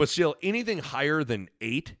 But still, anything higher than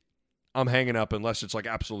 8, I'm hanging up unless it's, like,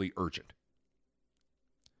 absolutely urgent.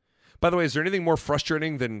 By the way, is there anything more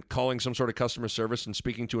frustrating than calling some sort of customer service and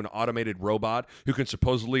speaking to an automated robot who can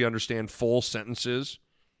supposedly understand full sentences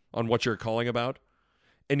on what you're calling about?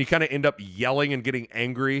 And you kind of end up yelling and getting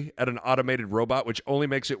angry at an automated robot, which only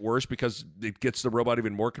makes it worse because it gets the robot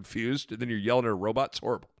even more confused. And then you're yelling at a robot. It's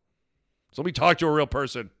horrible. So let me talk to a real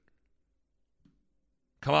person.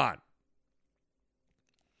 Come on.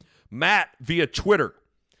 Matt via Twitter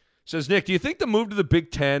says, Nick, do you think the move to the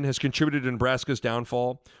Big Ten has contributed to Nebraska's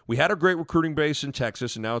downfall? We had a great recruiting base in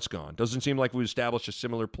Texas, and now it's gone. Doesn't seem like we've established a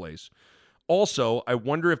similar place. Also, I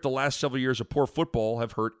wonder if the last several years of poor football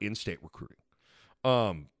have hurt in-state recruiting.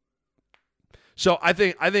 So I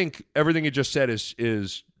think everything you just said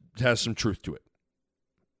is has some truth to it.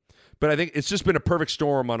 But I think it's just been a perfect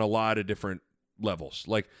storm on a lot of different levels.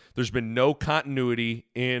 Like, there's been no continuity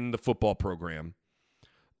in the football program.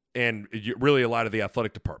 And really a lot of the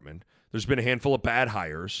athletic department. There's been a handful of bad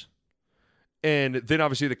hires. And then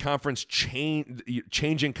obviously the conference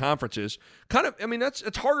changing conferences.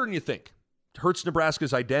 It's harder than you think. It hurts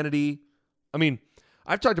Nebraska's identity. I mean,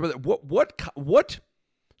 I've talked about that. What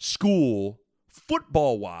school,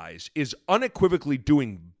 football-wise, is unequivocally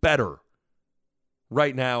doing better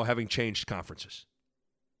right now having changed conferences?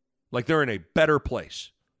 Like, they're in a better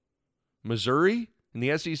place. Missouri in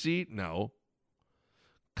the SEC? No.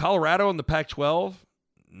 Colorado in the Pac-12?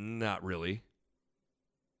 Not really.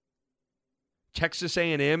 Texas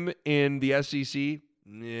A&M in the SEC?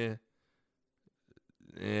 Yeah.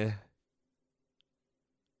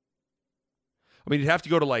 I mean, you'd have to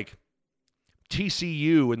go to, like,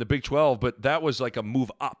 TCU in the Big 12, but that was like a move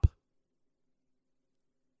up.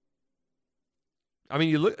 I mean,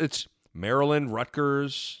 you look, it's Maryland,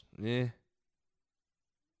 Rutgers. The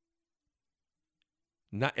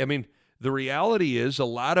reality is a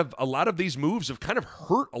lot of these moves have kind of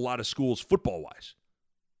hurt a lot of schools football-wise,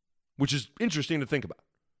 which is interesting to think about.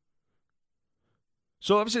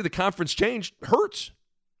 So obviously the conference change hurts.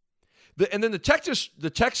 And then the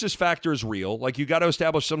Texas factor is real. Like, you got to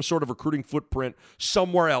establish some sort of recruiting footprint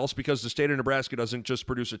somewhere else because the state of Nebraska doesn't just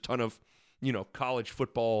produce a ton of, college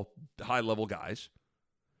football high-level guys.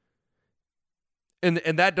 And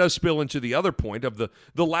that does spill into the other point of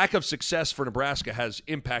the lack of success for Nebraska has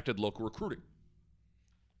impacted local recruiting.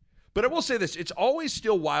 But I will say this, it's always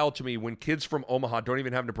still wild to me when kids from Omaha don't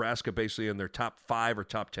even have Nebraska basically in their top 5 or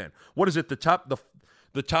top 10. What is it? The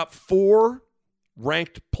top 4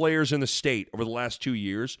 ranked players in the state over the last 2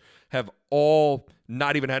 years have all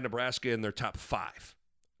not even had Nebraska in their top 5.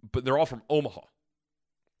 But they're all from Omaha.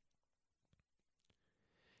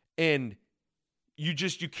 And you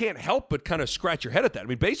can't help but kind of scratch your head at that. I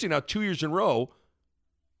mean, basically now 2 years in a row,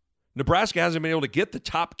 Nebraska hasn't been able to get the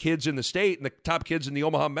top kids in the state and the top kids in the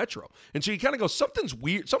Omaha Metro. And so you kind of go, something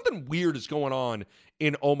weird is going on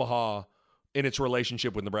in Omaha in its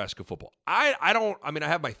relationship with Nebraska football. I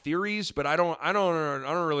have my theories, but I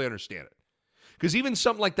don't really understand it. Because even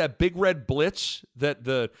something like that Big Red Blitz that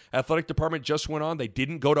the athletic department just went on, they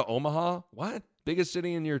didn't go to Omaha. What? Biggest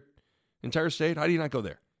city in your entire state? How do you not go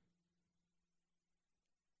there?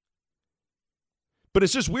 But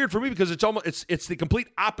it's just weird for me because it's the complete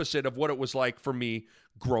opposite of what it was like for me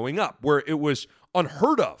growing up, where it was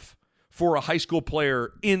unheard of for a high school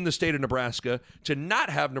player in the state of Nebraska to not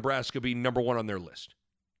have Nebraska be number 1 on their list.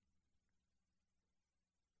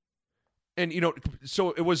 And,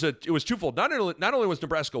 so it was twofold. Not only was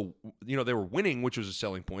Nebraska, they were winning, which was a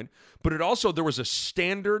selling point, but there was a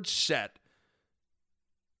standard set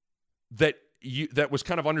that was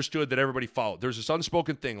kind of understood that everybody followed. There's this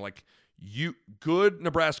unspoken thing, like good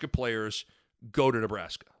Nebraska players go to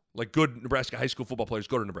Nebraska. Like good Nebraska high school football players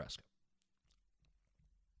go to Nebraska.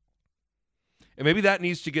 And maybe that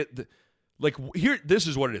needs to get this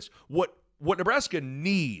is what it is. What Nebraska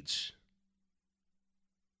needs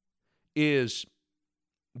is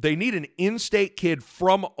they need an in-state kid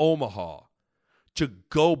from Omaha to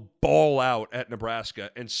go ball out at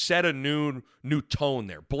Nebraska and set a new tone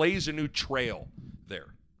there, blaze a new trail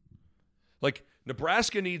there. Like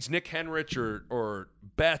Nebraska needs Nick Henrich or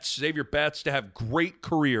Xavier Betts to have great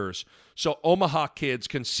careers so Omaha kids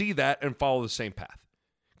can see that and follow the same path.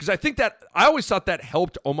 Because I always thought that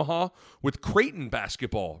helped Omaha with Creighton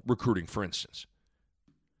basketball recruiting, for instance.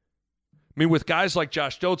 I mean, with guys like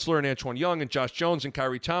Josh Dotzler and Antoine Young and Josh Jones and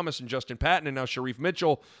Kyrie Thomas and Justin Patton and now Sharif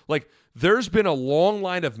Mitchell, like there's been a long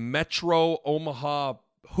line of Metro Omaha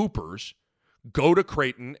hoopers go to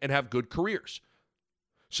Creighton and have good careers.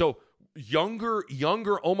 So younger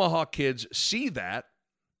Omaha kids see that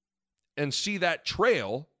and see that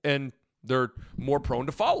trail, and they're more prone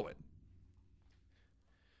to follow it.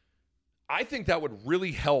 I think that would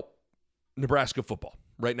really help Nebraska football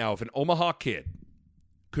right now if an Omaha kid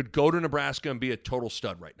could go to Nebraska and be a total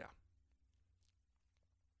stud right now.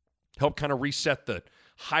 Help kind of reset the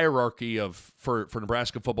hierarchy for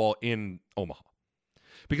Nebraska football in Omaha.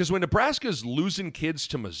 Because when Nebraska's losing kids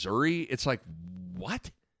to Missouri, it's like,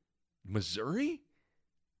 what? Missouri?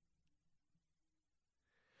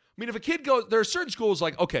 I mean, if a kid goes, there are certain schools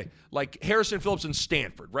like Harrison Phillips and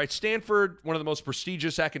Stanford, right? Stanford, one of the most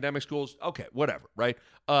prestigious academic schools. Okay, whatever, right?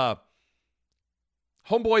 Homeboy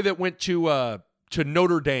that went to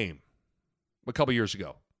Notre Dame a couple years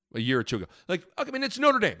ago, a year or two ago. Like, I mean, it's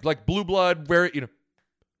Notre Dame, like blue blood,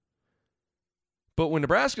 But when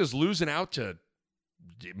Nebraska's losing out to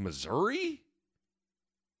Missouri?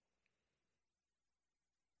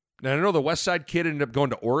 Now, I know the West Side kid ended up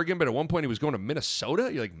going to Oregon, but at one point he was going to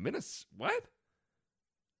Minnesota. You're like, Minnesota? What?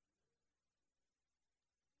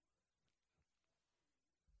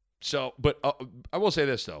 So, but I will say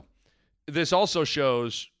this, though. This also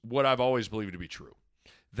shows what I've always believed to be true,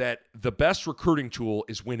 that the best recruiting tool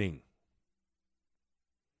is winning.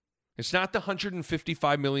 It's not the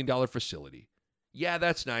 $155 million facility. Yeah,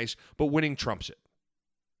 that's nice, but winning trumps it.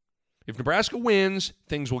 If Nebraska wins,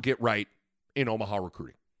 things will get right in Omaha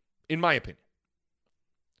recruiting, in my opinion.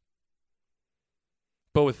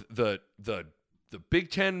 But with the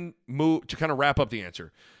Big Ten move, to kind of wrap up the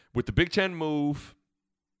answer, with the Big Ten move,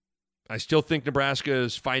 I still think Nebraska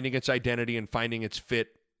is finding its identity and finding its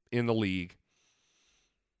fit in the league.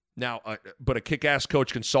 Now, but a kick-ass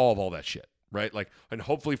coach can solve all that shit, right? Like, and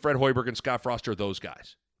hopefully Fred Hoiberg and Scott Frost are those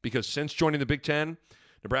guys. Because since joining the Big Ten,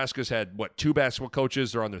 Nebraska's had, 2 basketball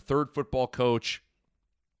coaches. They're on their 3rd football coach.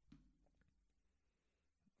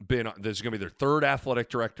 This is going to be their 3rd athletic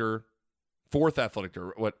director, 4th athletic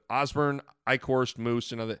director. Osborne, Eichhorst,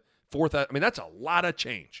 Moose, and other 4th. I mean, that's a lot of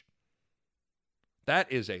change.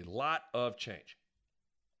 That is a lot of change.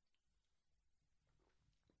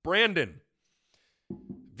 Brandon,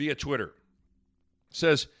 via Twitter,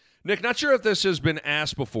 says, Nick, not sure if this has been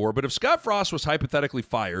asked before, but if Scott Frost was hypothetically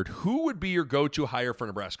fired, who would be your go-to hire for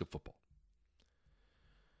Nebraska football?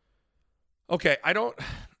 Okay,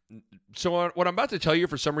 so what I'm about to tell you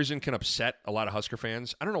for some reason can upset a lot of Husker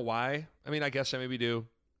fans. I don't know why. I mean, I guess I maybe do,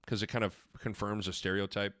 because it kind of confirms a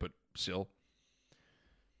stereotype, but still.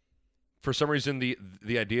 For some reason,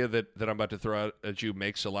 the idea that I'm about to throw out at you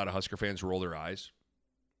makes a lot of Husker fans roll their eyes.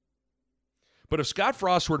 But if Scott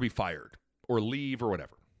Frost were to be fired or leave or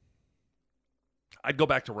whatever, I'd go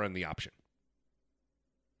back to running the option.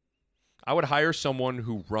 I would hire someone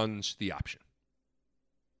who runs the option.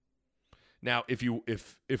 Now, if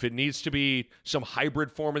it needs to be some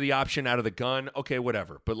hybrid form of the option out of the gun, okay,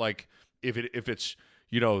 whatever. But like if it's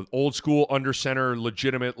old school under center,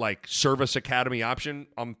 legitimate like service academy option,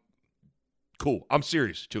 I'm cool. I'm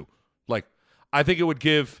serious too. Like, I think it would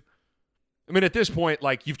give. I mean, at this point,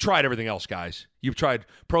 like, you've tried everything else, guys. You've tried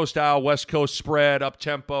pro style, West Coast spread, up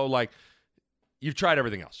tempo. Like, you've tried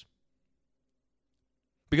everything else.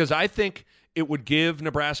 Because I think it would give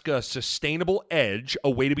Nebraska a sustainable edge, a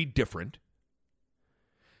way to be different.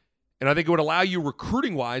 And I think it would allow you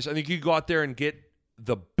recruiting wise. I think you could go out there and get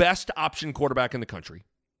the best option quarterback in the country.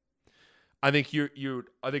 I think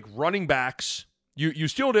I think running backs. You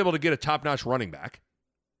still would be able to get a top-notch running back.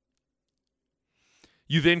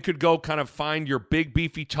 You then could go kind of find your big,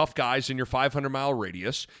 beefy, tough guys in your 500-mile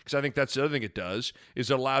radius, because I think that's the other thing it does,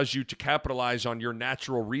 is it allows you to capitalize on your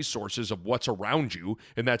natural resources of what's around you,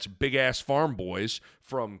 and that's big-ass farm boys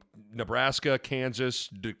from Nebraska, Kansas,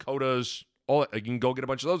 Dakotas, all. You can go get a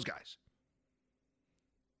bunch of those guys.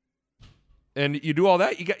 And you do all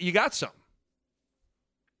that, you got something.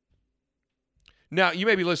 Now, you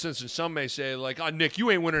may be listening and some may say, like, oh, Nick,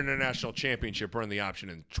 you ain't winning a national championship running the option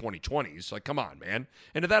in 2020s. Like, come on, man.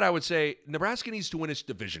 And to that, I would say Nebraska needs to win its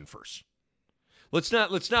division first. Let's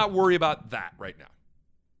not worry about that right now.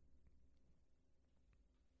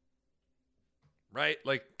 Right?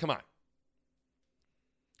 Like, come on.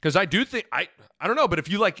 Because I do think, I don't know, but if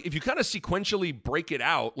you kind of sequentially break it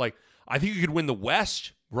out, like, I think you could win the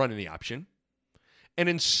West running the option. And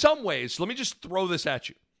in some ways, let me just throw this at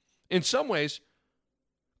you. In some ways,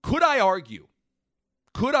 Could I argue?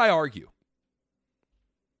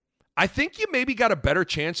 I think you maybe got a better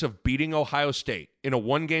chance of beating Ohio State in a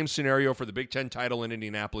one-game scenario for the Big Ten title in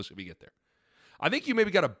Indianapolis if you get there. I think you maybe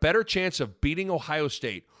got a better chance of beating Ohio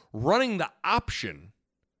State running the option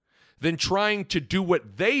than trying to do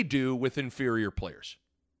what they do with inferior players,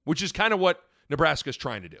 which is kind of what Nebraska's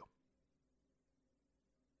trying to do.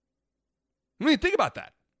 I mean, think about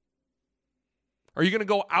that. Are you going to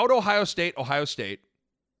go out Ohio State?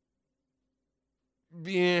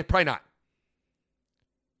 Yeah, probably not.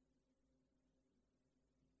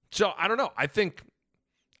 So, I don't know. I think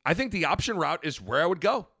the option route is where I would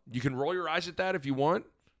go. You can roll your eyes at that if you want.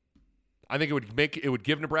 I think it would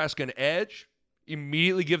give Nebraska an edge,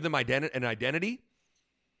 immediately give them an identity.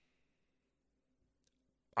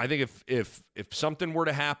 I think if something were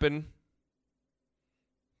to happen,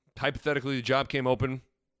 hypothetically the job came open,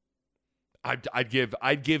 I'd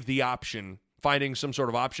give the option, finding some sort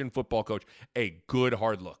of option football coach, a good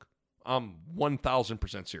hard look. I'm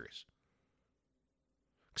 1,000% serious.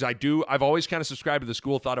 Because I've always kind of subscribed to the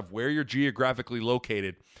school of thought of where you're geographically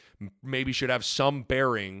located maybe should have some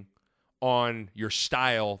bearing on your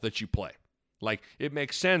style that you play. Like, it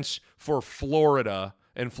makes sense for Florida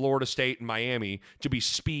and Florida State and Miami to be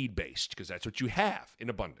speed-based because that's what you have in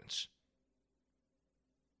abundance.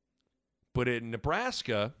 But in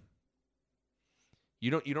Nebraska, you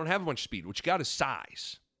don't have a bunch of speed. What you got is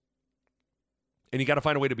size. And you got to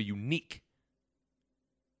find a way to be unique.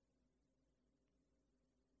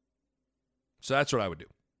 So that's what I would do.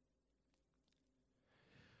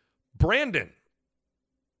 Brandon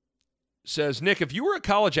says, Nick, if you were a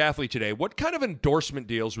college athlete today, what kind of endorsement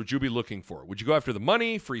deals would you be looking for? Would you go after the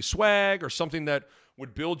money, free swag, or something that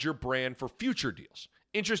would build your brand for future deals?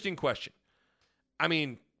 Interesting question. I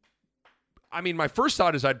mean, my first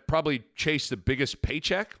thought is I'd probably chase the biggest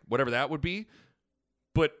paycheck, whatever that would be.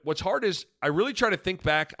 But what's hard is I really try to think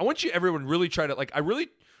back. I want everyone really try to, I really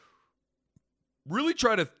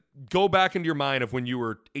try to go back into your mind of when you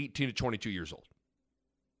were 18 to 22 years old.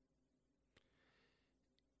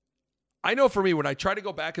 I know for me, when I try to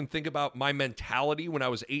go back and think about my mentality when I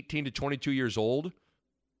was 18 to 22 years old,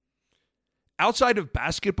 outside of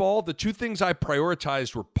basketball, the two things I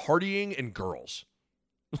prioritized were partying and girls.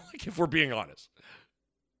 Like, if we're being honest.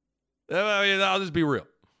 I mean, I'll just be real.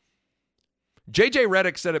 JJ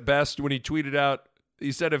Redick said it best when he tweeted out,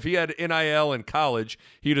 he said if he had NIL in college,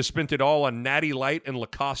 he'd have spent it all on Natty Light and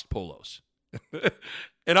Lacoste polos.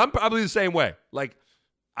 And I'm probably the same way. Like,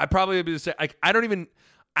 I'd probably be the same. Like, I don't even,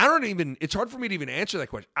 it's hard for me to even answer that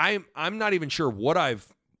question. I'm not even sure what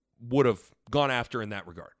would have gone after in that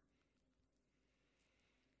regard.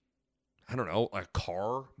 I don't know, a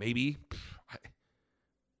car, maybe.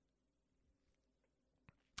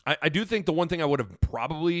 I do think the one thing I would have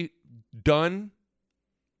probably done,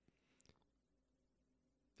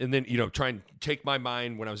 and then, try and take my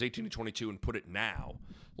mind when I was 18 to 22 and put it now.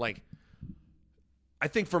 Like, I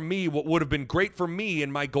think for me, what would have been great for me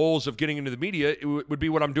and my goals of getting into the media, it would be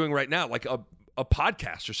what I'm doing right now, like a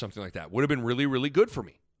podcast or something like that. Would have been really, really good for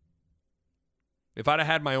me. If I'd have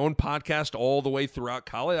had my own podcast all the way throughout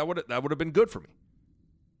college, that would have been good for me.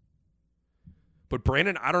 But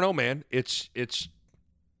Brandon, I don't know, man. It's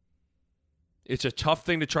a tough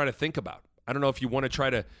thing to try to think about. I don't know if you want to try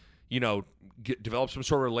to, develop some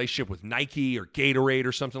sort of relationship with Nike or Gatorade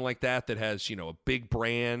or something like that has, a big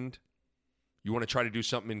brand. You want to try to do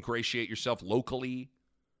something, ingratiate yourself locally.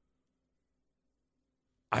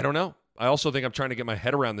 I don't know. I also think I'm trying to get my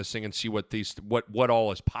head around this thing and see what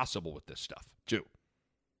all is possible with this stuff, too.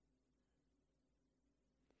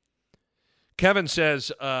 Kevin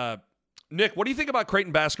says, Nick, what do you think about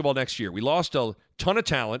Creighton basketball next year? We lost a ton of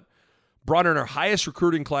talent, brought in our highest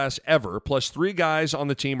recruiting class ever, plus 3 guys on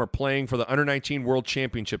the team are playing for the Under-19 World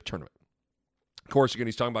Championship Tournament. Of course, again,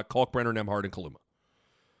 he's talking about Kalkbrenner, Nembhard, and Kaluma.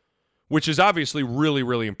 which is obviously really,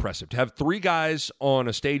 really impressive. To have 3 guys on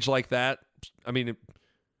a stage like that, I mean,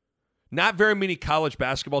 not very many college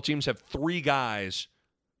basketball teams have 3 guys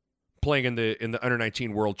playing in the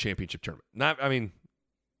Under-19 World Championship tournament.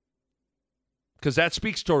 Because that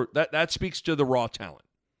speaks to the raw talent.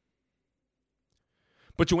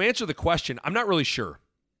 But to answer the question, I'm not really sure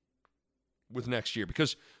with next year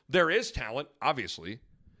because there is talent, obviously,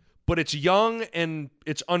 but it's young and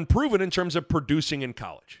it's unproven in terms of producing in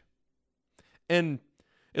college. And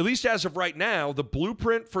at least as of right now, the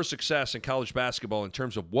blueprint for success in college basketball in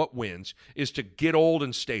terms of what wins is to get old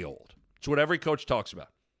and stay old. It's what every coach talks about.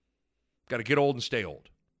 Got to get old and stay old.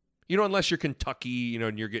 Unless you're Kentucky,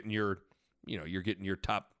 and you're getting your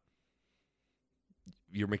top,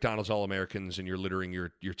 your McDonald's All-Americans, and you're littering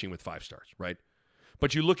your team with 5 stars, right?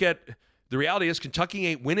 But you look at, the reality is Kentucky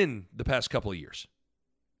ain't winning the past couple of years.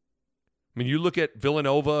 I mean, you look at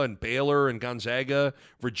Villanova and Baylor and Gonzaga,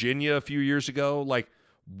 Virginia a few years ago. Like,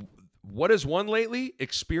 what has won lately?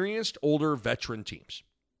 Experienced, older, veteran teams.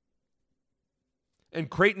 And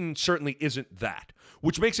Creighton certainly isn't that,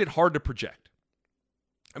 which makes it hard to project.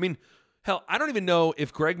 I mean, hell, I don't even know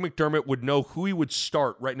if Greg McDermott would know who he would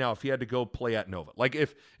start right now if he had to go play at Nova. Like,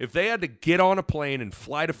 if they had to get on a plane and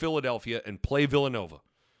fly to Philadelphia and play Villanova,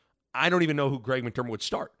 I don't even know who Greg McDermott would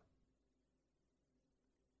start.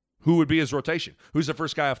 Who would be his rotation? Who's the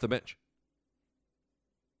first guy off the bench?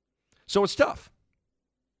 So it's tough.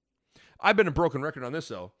 I've been a broken record on this,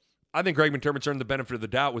 though. I think Greg McDermott's earned the benefit of the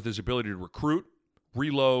doubt with his ability to recruit,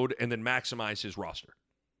 reload, and then maximize his roster.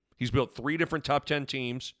 He's built 3 different top 10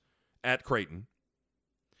 teams at Creighton.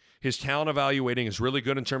 His talent evaluating is really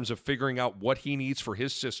good in terms of figuring out what he needs for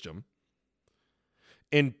his system.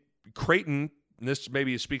 And Creighton, and this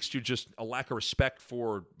maybe speaks to just a lack of respect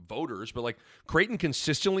for voters, but like Creighton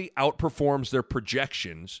consistently outperforms their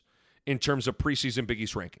projections in terms of preseason Big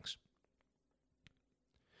East rankings.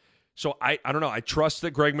 So I don't know. I trust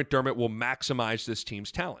that Greg McDermott will maximize this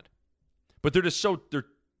team's talent. But they're just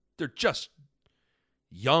they're just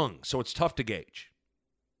young, so it's tough to gauge.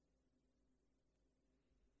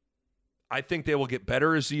 I think they will get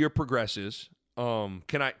better as the year progresses. Can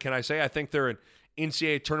I say I think they're an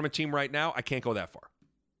NCAA tournament team right now? I can't go that far.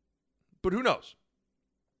 But who knows?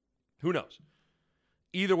 Who knows?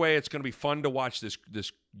 Either way, it's going to be fun to watch this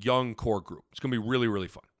young core group. It's going to be really, really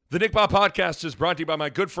fun. The Nick Bob Podcast is brought to you by my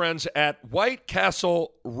good friends at White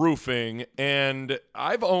Castle Roofing, and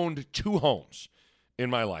I've owned 2 homes in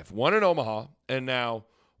my life, one in Omaha and now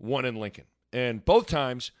one in Lincoln. And both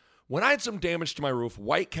times, when I had some damage to my roof,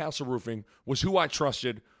 White Castle Roofing was who I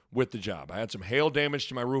trusted with the job. I had some hail damage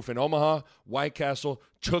to my roof in Omaha. White Castle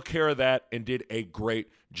took care of that and did a great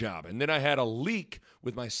job. And then I had a leak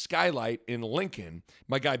with my skylight in Lincoln.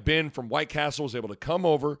 My guy Ben from White Castle was able to come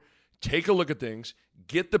over, take a look at things,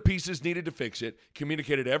 get the pieces needed to fix it,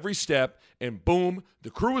 communicated every step, and boom, the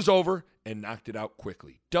crew was over and knocked it out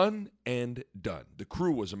quickly. Done and done. The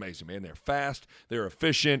crew was amazing, man. They're fast, they're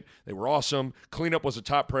efficient, they were awesome. Cleanup was a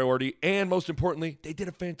top priority, and most importantly, they did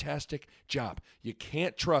a fantastic job. You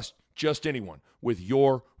can't trust just anyone with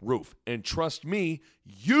your roof. And trust me,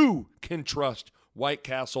 you can trust White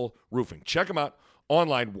Castle Roofing. Check them out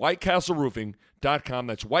online, whitecastleroofing.com.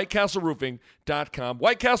 That's whitecastleroofing.com.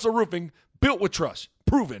 White Castle Roofing, built with trust,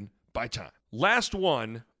 proven by time. Last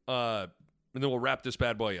one, and then we'll wrap this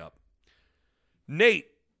bad boy up. Nate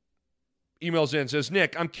emails in and says,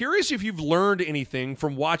 Nick, I'm curious if you've learned anything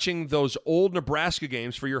from watching those old Nebraska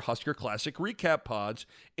games for your Husker Classic recap pods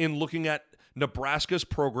in looking at Nebraska's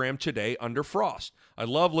program today under Frost. I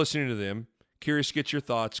love listening to them. Curious to get your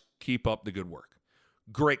thoughts. Keep up the good work.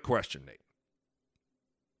 Great question, Nate.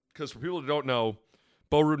 Because for people who don't know,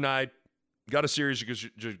 Bo Root and I got a series. You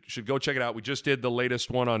should go check it out. We just did the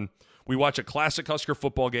latest one we watch a classic Husker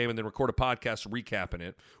football game and then record a podcast recapping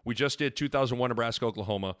it. We just did 2001 Nebraska,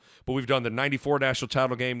 Oklahoma, but we've done the 94 national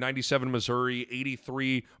title game, 97 Missouri,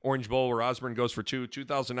 83 Orange Bowl where Osborne goes for 2,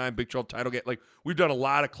 2009 Big 12 title game. Like, we've done a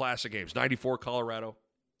lot of classic games, 94 Colorado.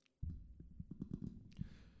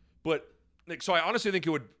 But, Nick, so I honestly think it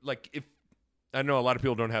would, like, if, I know a lot of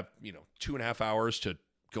people don't have, 2.5 hours to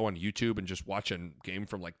go on YouTube and just watch a game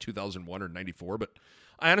from like 2001 or 94, but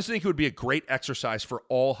I honestly think it would be a great exercise for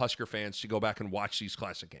all Husker fans to go back and watch these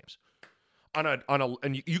classic games.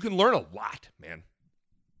 And you can learn a lot, man.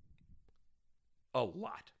 A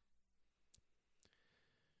lot.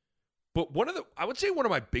 But I would say one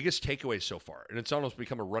of my biggest takeaways so far, and it's almost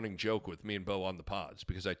become a running joke with me and Bo on the pods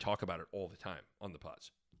because I talk about it all the time on the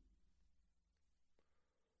pods.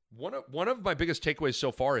 One of my biggest takeaways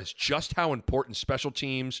so far is just how important special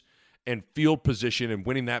teams and field position and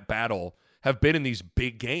winning that battle have been in these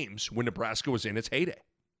big games when Nebraska was in its heyday.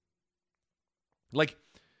 Like,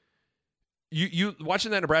 you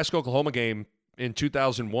watching that Nebraska-Oklahoma game in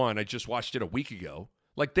 2001, I just watched it a week ago.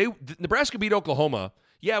 Like, Nebraska beat Oklahoma.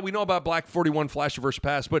 Yeah, we know about Black 41 flash reverse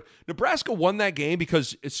pass, but Nebraska won that game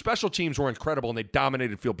because its special teams were incredible and they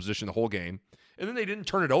dominated field position the whole game, and then they didn't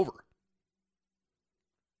turn it over.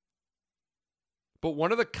 But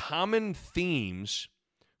one of the common themes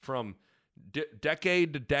from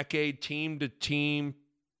decade to decade, team to team,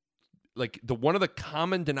 like one of the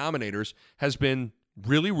common denominators has been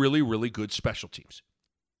really, really, really good special teams.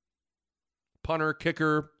 Punter,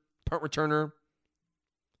 kicker, punt returner.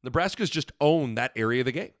 Nebraska's just owned that area of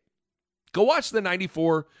the game. Go watch the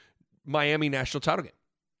 94 Miami national title game.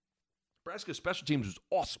 Nebraska's special teams was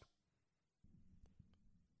awesome.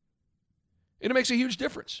 And it makes a huge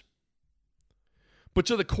difference. But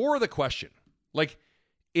to the core of the question, like,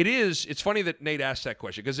 it's funny that Nate asked that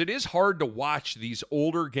question because it is hard to watch these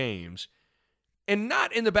older games and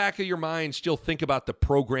not in the back of your mind still think about the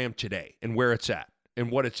program today and where it's at and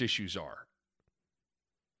what its issues are.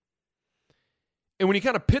 And when you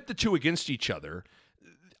kind of pit the two against each other,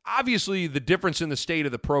 obviously the difference in the state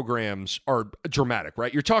of the programs are dramatic,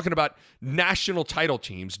 right? You're talking about national title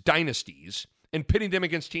teams, dynasties, and pitting them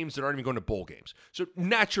against teams that aren't even going to bowl games. So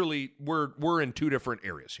naturally, we're in two different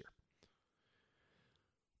areas here.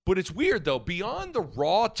 But it's weird, though. Beyond the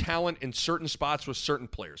raw talent in certain spots with certain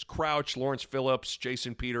players, Crouch, Lawrence Phillips,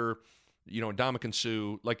 Jason Peter, Ndamukong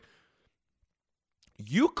Suh, like,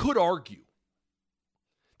 you could argue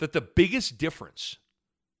that the biggest difference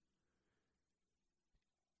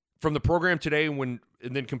from the program today and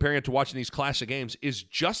then comparing it to watching these classic games is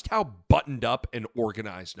just how buttoned up and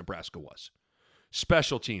organized Nebraska was.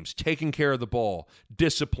 Special teams, taking care of the ball,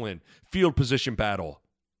 discipline, field position battle.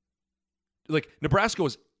 Like, Nebraska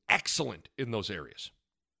was excellent in those areas.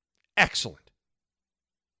 Excellent.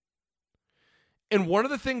 And one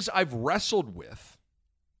of the things I've wrestled with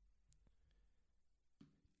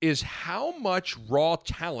is how much raw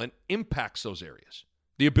talent impacts those areas.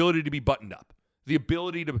 The ability to be buttoned up. The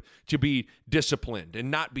ability to be disciplined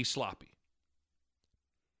and not be sloppy.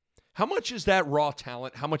 How much is that raw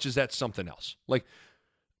talent? How much is that something else? Like,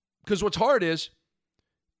 because what's hard is,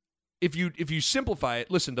 if you simplify it,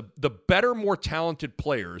 listen, the better, more talented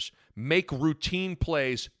players make routine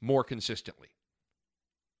plays more consistently.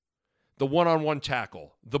 The one-on-one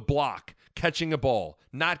tackle, the block, catching a ball,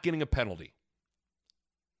 not getting a penalty.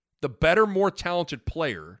 The better, more talented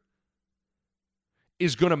player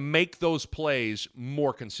is going to make those plays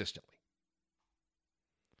more consistently.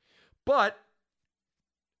 But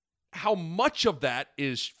how much of that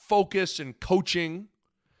is focus and coaching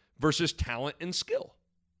versus talent and skill?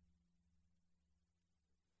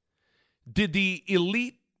 Did the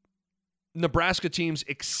elite Nebraska teams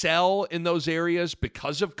excel in those areas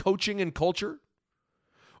because of coaching and culture?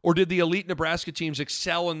 Or did the elite Nebraska teams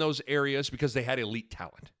excel in those areas because they had elite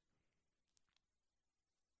talent?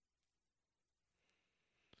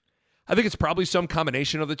 I think it's probably some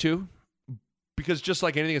combination of the two, because just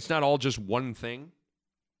like anything, it's not all just one thing.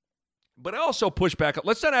 But I also push back.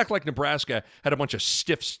 Let's not act like Nebraska had a bunch of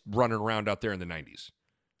stiffs running around out there in the 90s.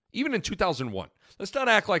 Even in 2001. Let's not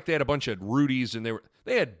act like they had a bunch of Rudies and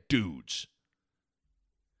they had dudes.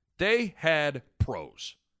 They had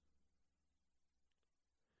pros.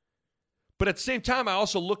 But at the same time, I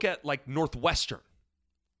also look at like Northwestern.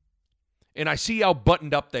 And I see how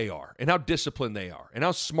buttoned up they are and how disciplined they are and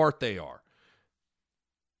how smart they are.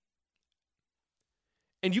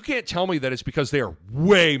 And you can't tell me that it's because they are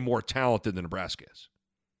way more talented than Nebraska is.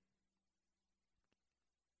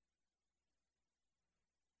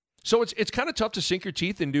 So it's kind of tough to sink your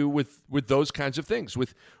teeth into with those kinds of things,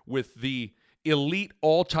 with the elite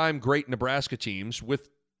all-time great Nebraska teams with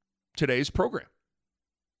today's program.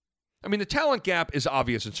 I mean, the talent gap is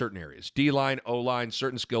obvious in certain areas. D-line, O-line,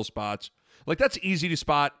 certain skill spots. Like, that's easy to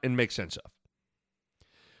spot and make sense of.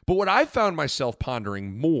 But what I found myself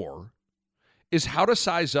pondering more is how to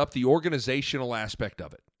size up the organizational aspect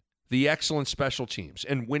of it, the excellent special teams,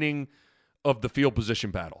 and winning of the field position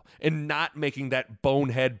battle, and not making that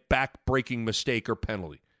bonehead back-breaking mistake or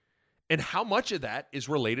penalty. And how much of that is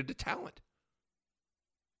related to talent.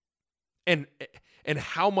 And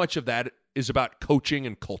how much of that is about coaching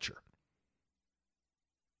and culture.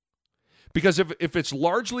 Because if it's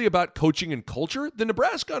largely about coaching and culture, then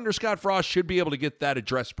Nebraska under Scott Frost should be able to get that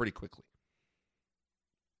addressed pretty quickly.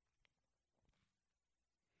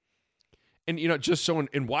 And, just so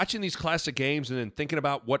in watching these classic games and then thinking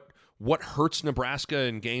about what hurts Nebraska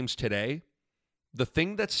in games today, the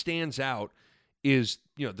thing that stands out is,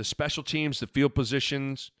 the special teams, the field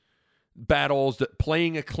positions, battles, the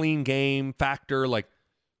playing a clean game factor. Like,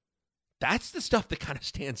 that's the stuff that kind of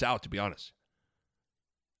stands out, to be honest.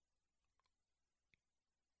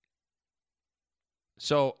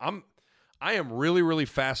 So I am really, really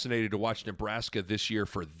fascinated to watch Nebraska this year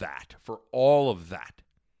for all of that.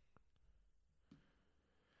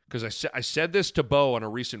 Because I said this to Bo on a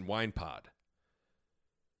recent Wine Pod.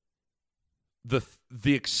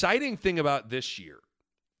 The exciting thing about this year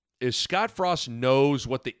is Scott Frost knows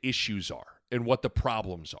what the issues are and what the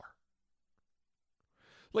problems are.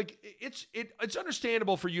 Like, it's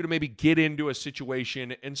understandable for you to maybe get into a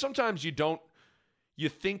situation, and sometimes you don't. You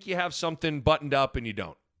think you have something buttoned up, and you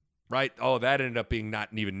don't, right? Oh, that ended up being not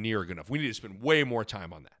even near good enough. We need to spend way more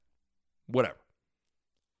time on that. Whatever.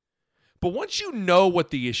 But once you know what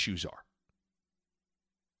the issues are,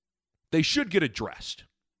 they should get addressed.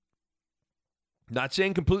 Not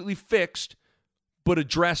saying completely fixed, but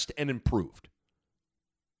addressed and improved.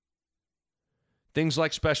 Things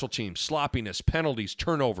like special teams, sloppiness, penalties,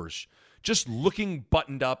 turnovers, just looking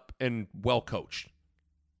buttoned up and well coached.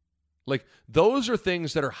 Like, those are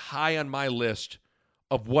things that are high on my list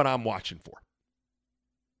of what I'm watching for.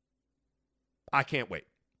 I can't wait.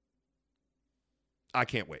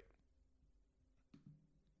 And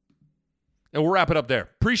we'll wrap it up there.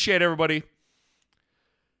 Appreciate everybody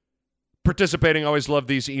participating. Always love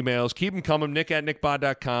these emails. Keep them coming.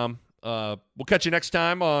 Nick@nickbod.com. We'll catch you next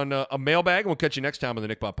time on a mailbag, and we'll catch you next time on the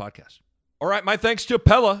Nick Bod Podcast. All right, my thanks to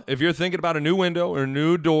Pella. If you're thinking about a new window or a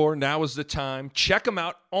new door, now is the time. Check them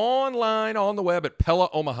out online on the web at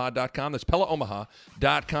PellaOmaha.com. That's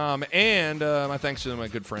PellaOmaha.com. And my thanks to my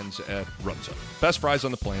good friends at Runza. Best fries on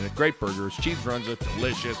the planet, great burgers, cheese Runza,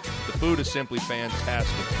 delicious. The food is simply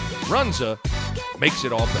fantastic. Runza makes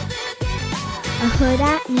it all better. A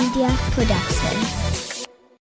Huda Media Production.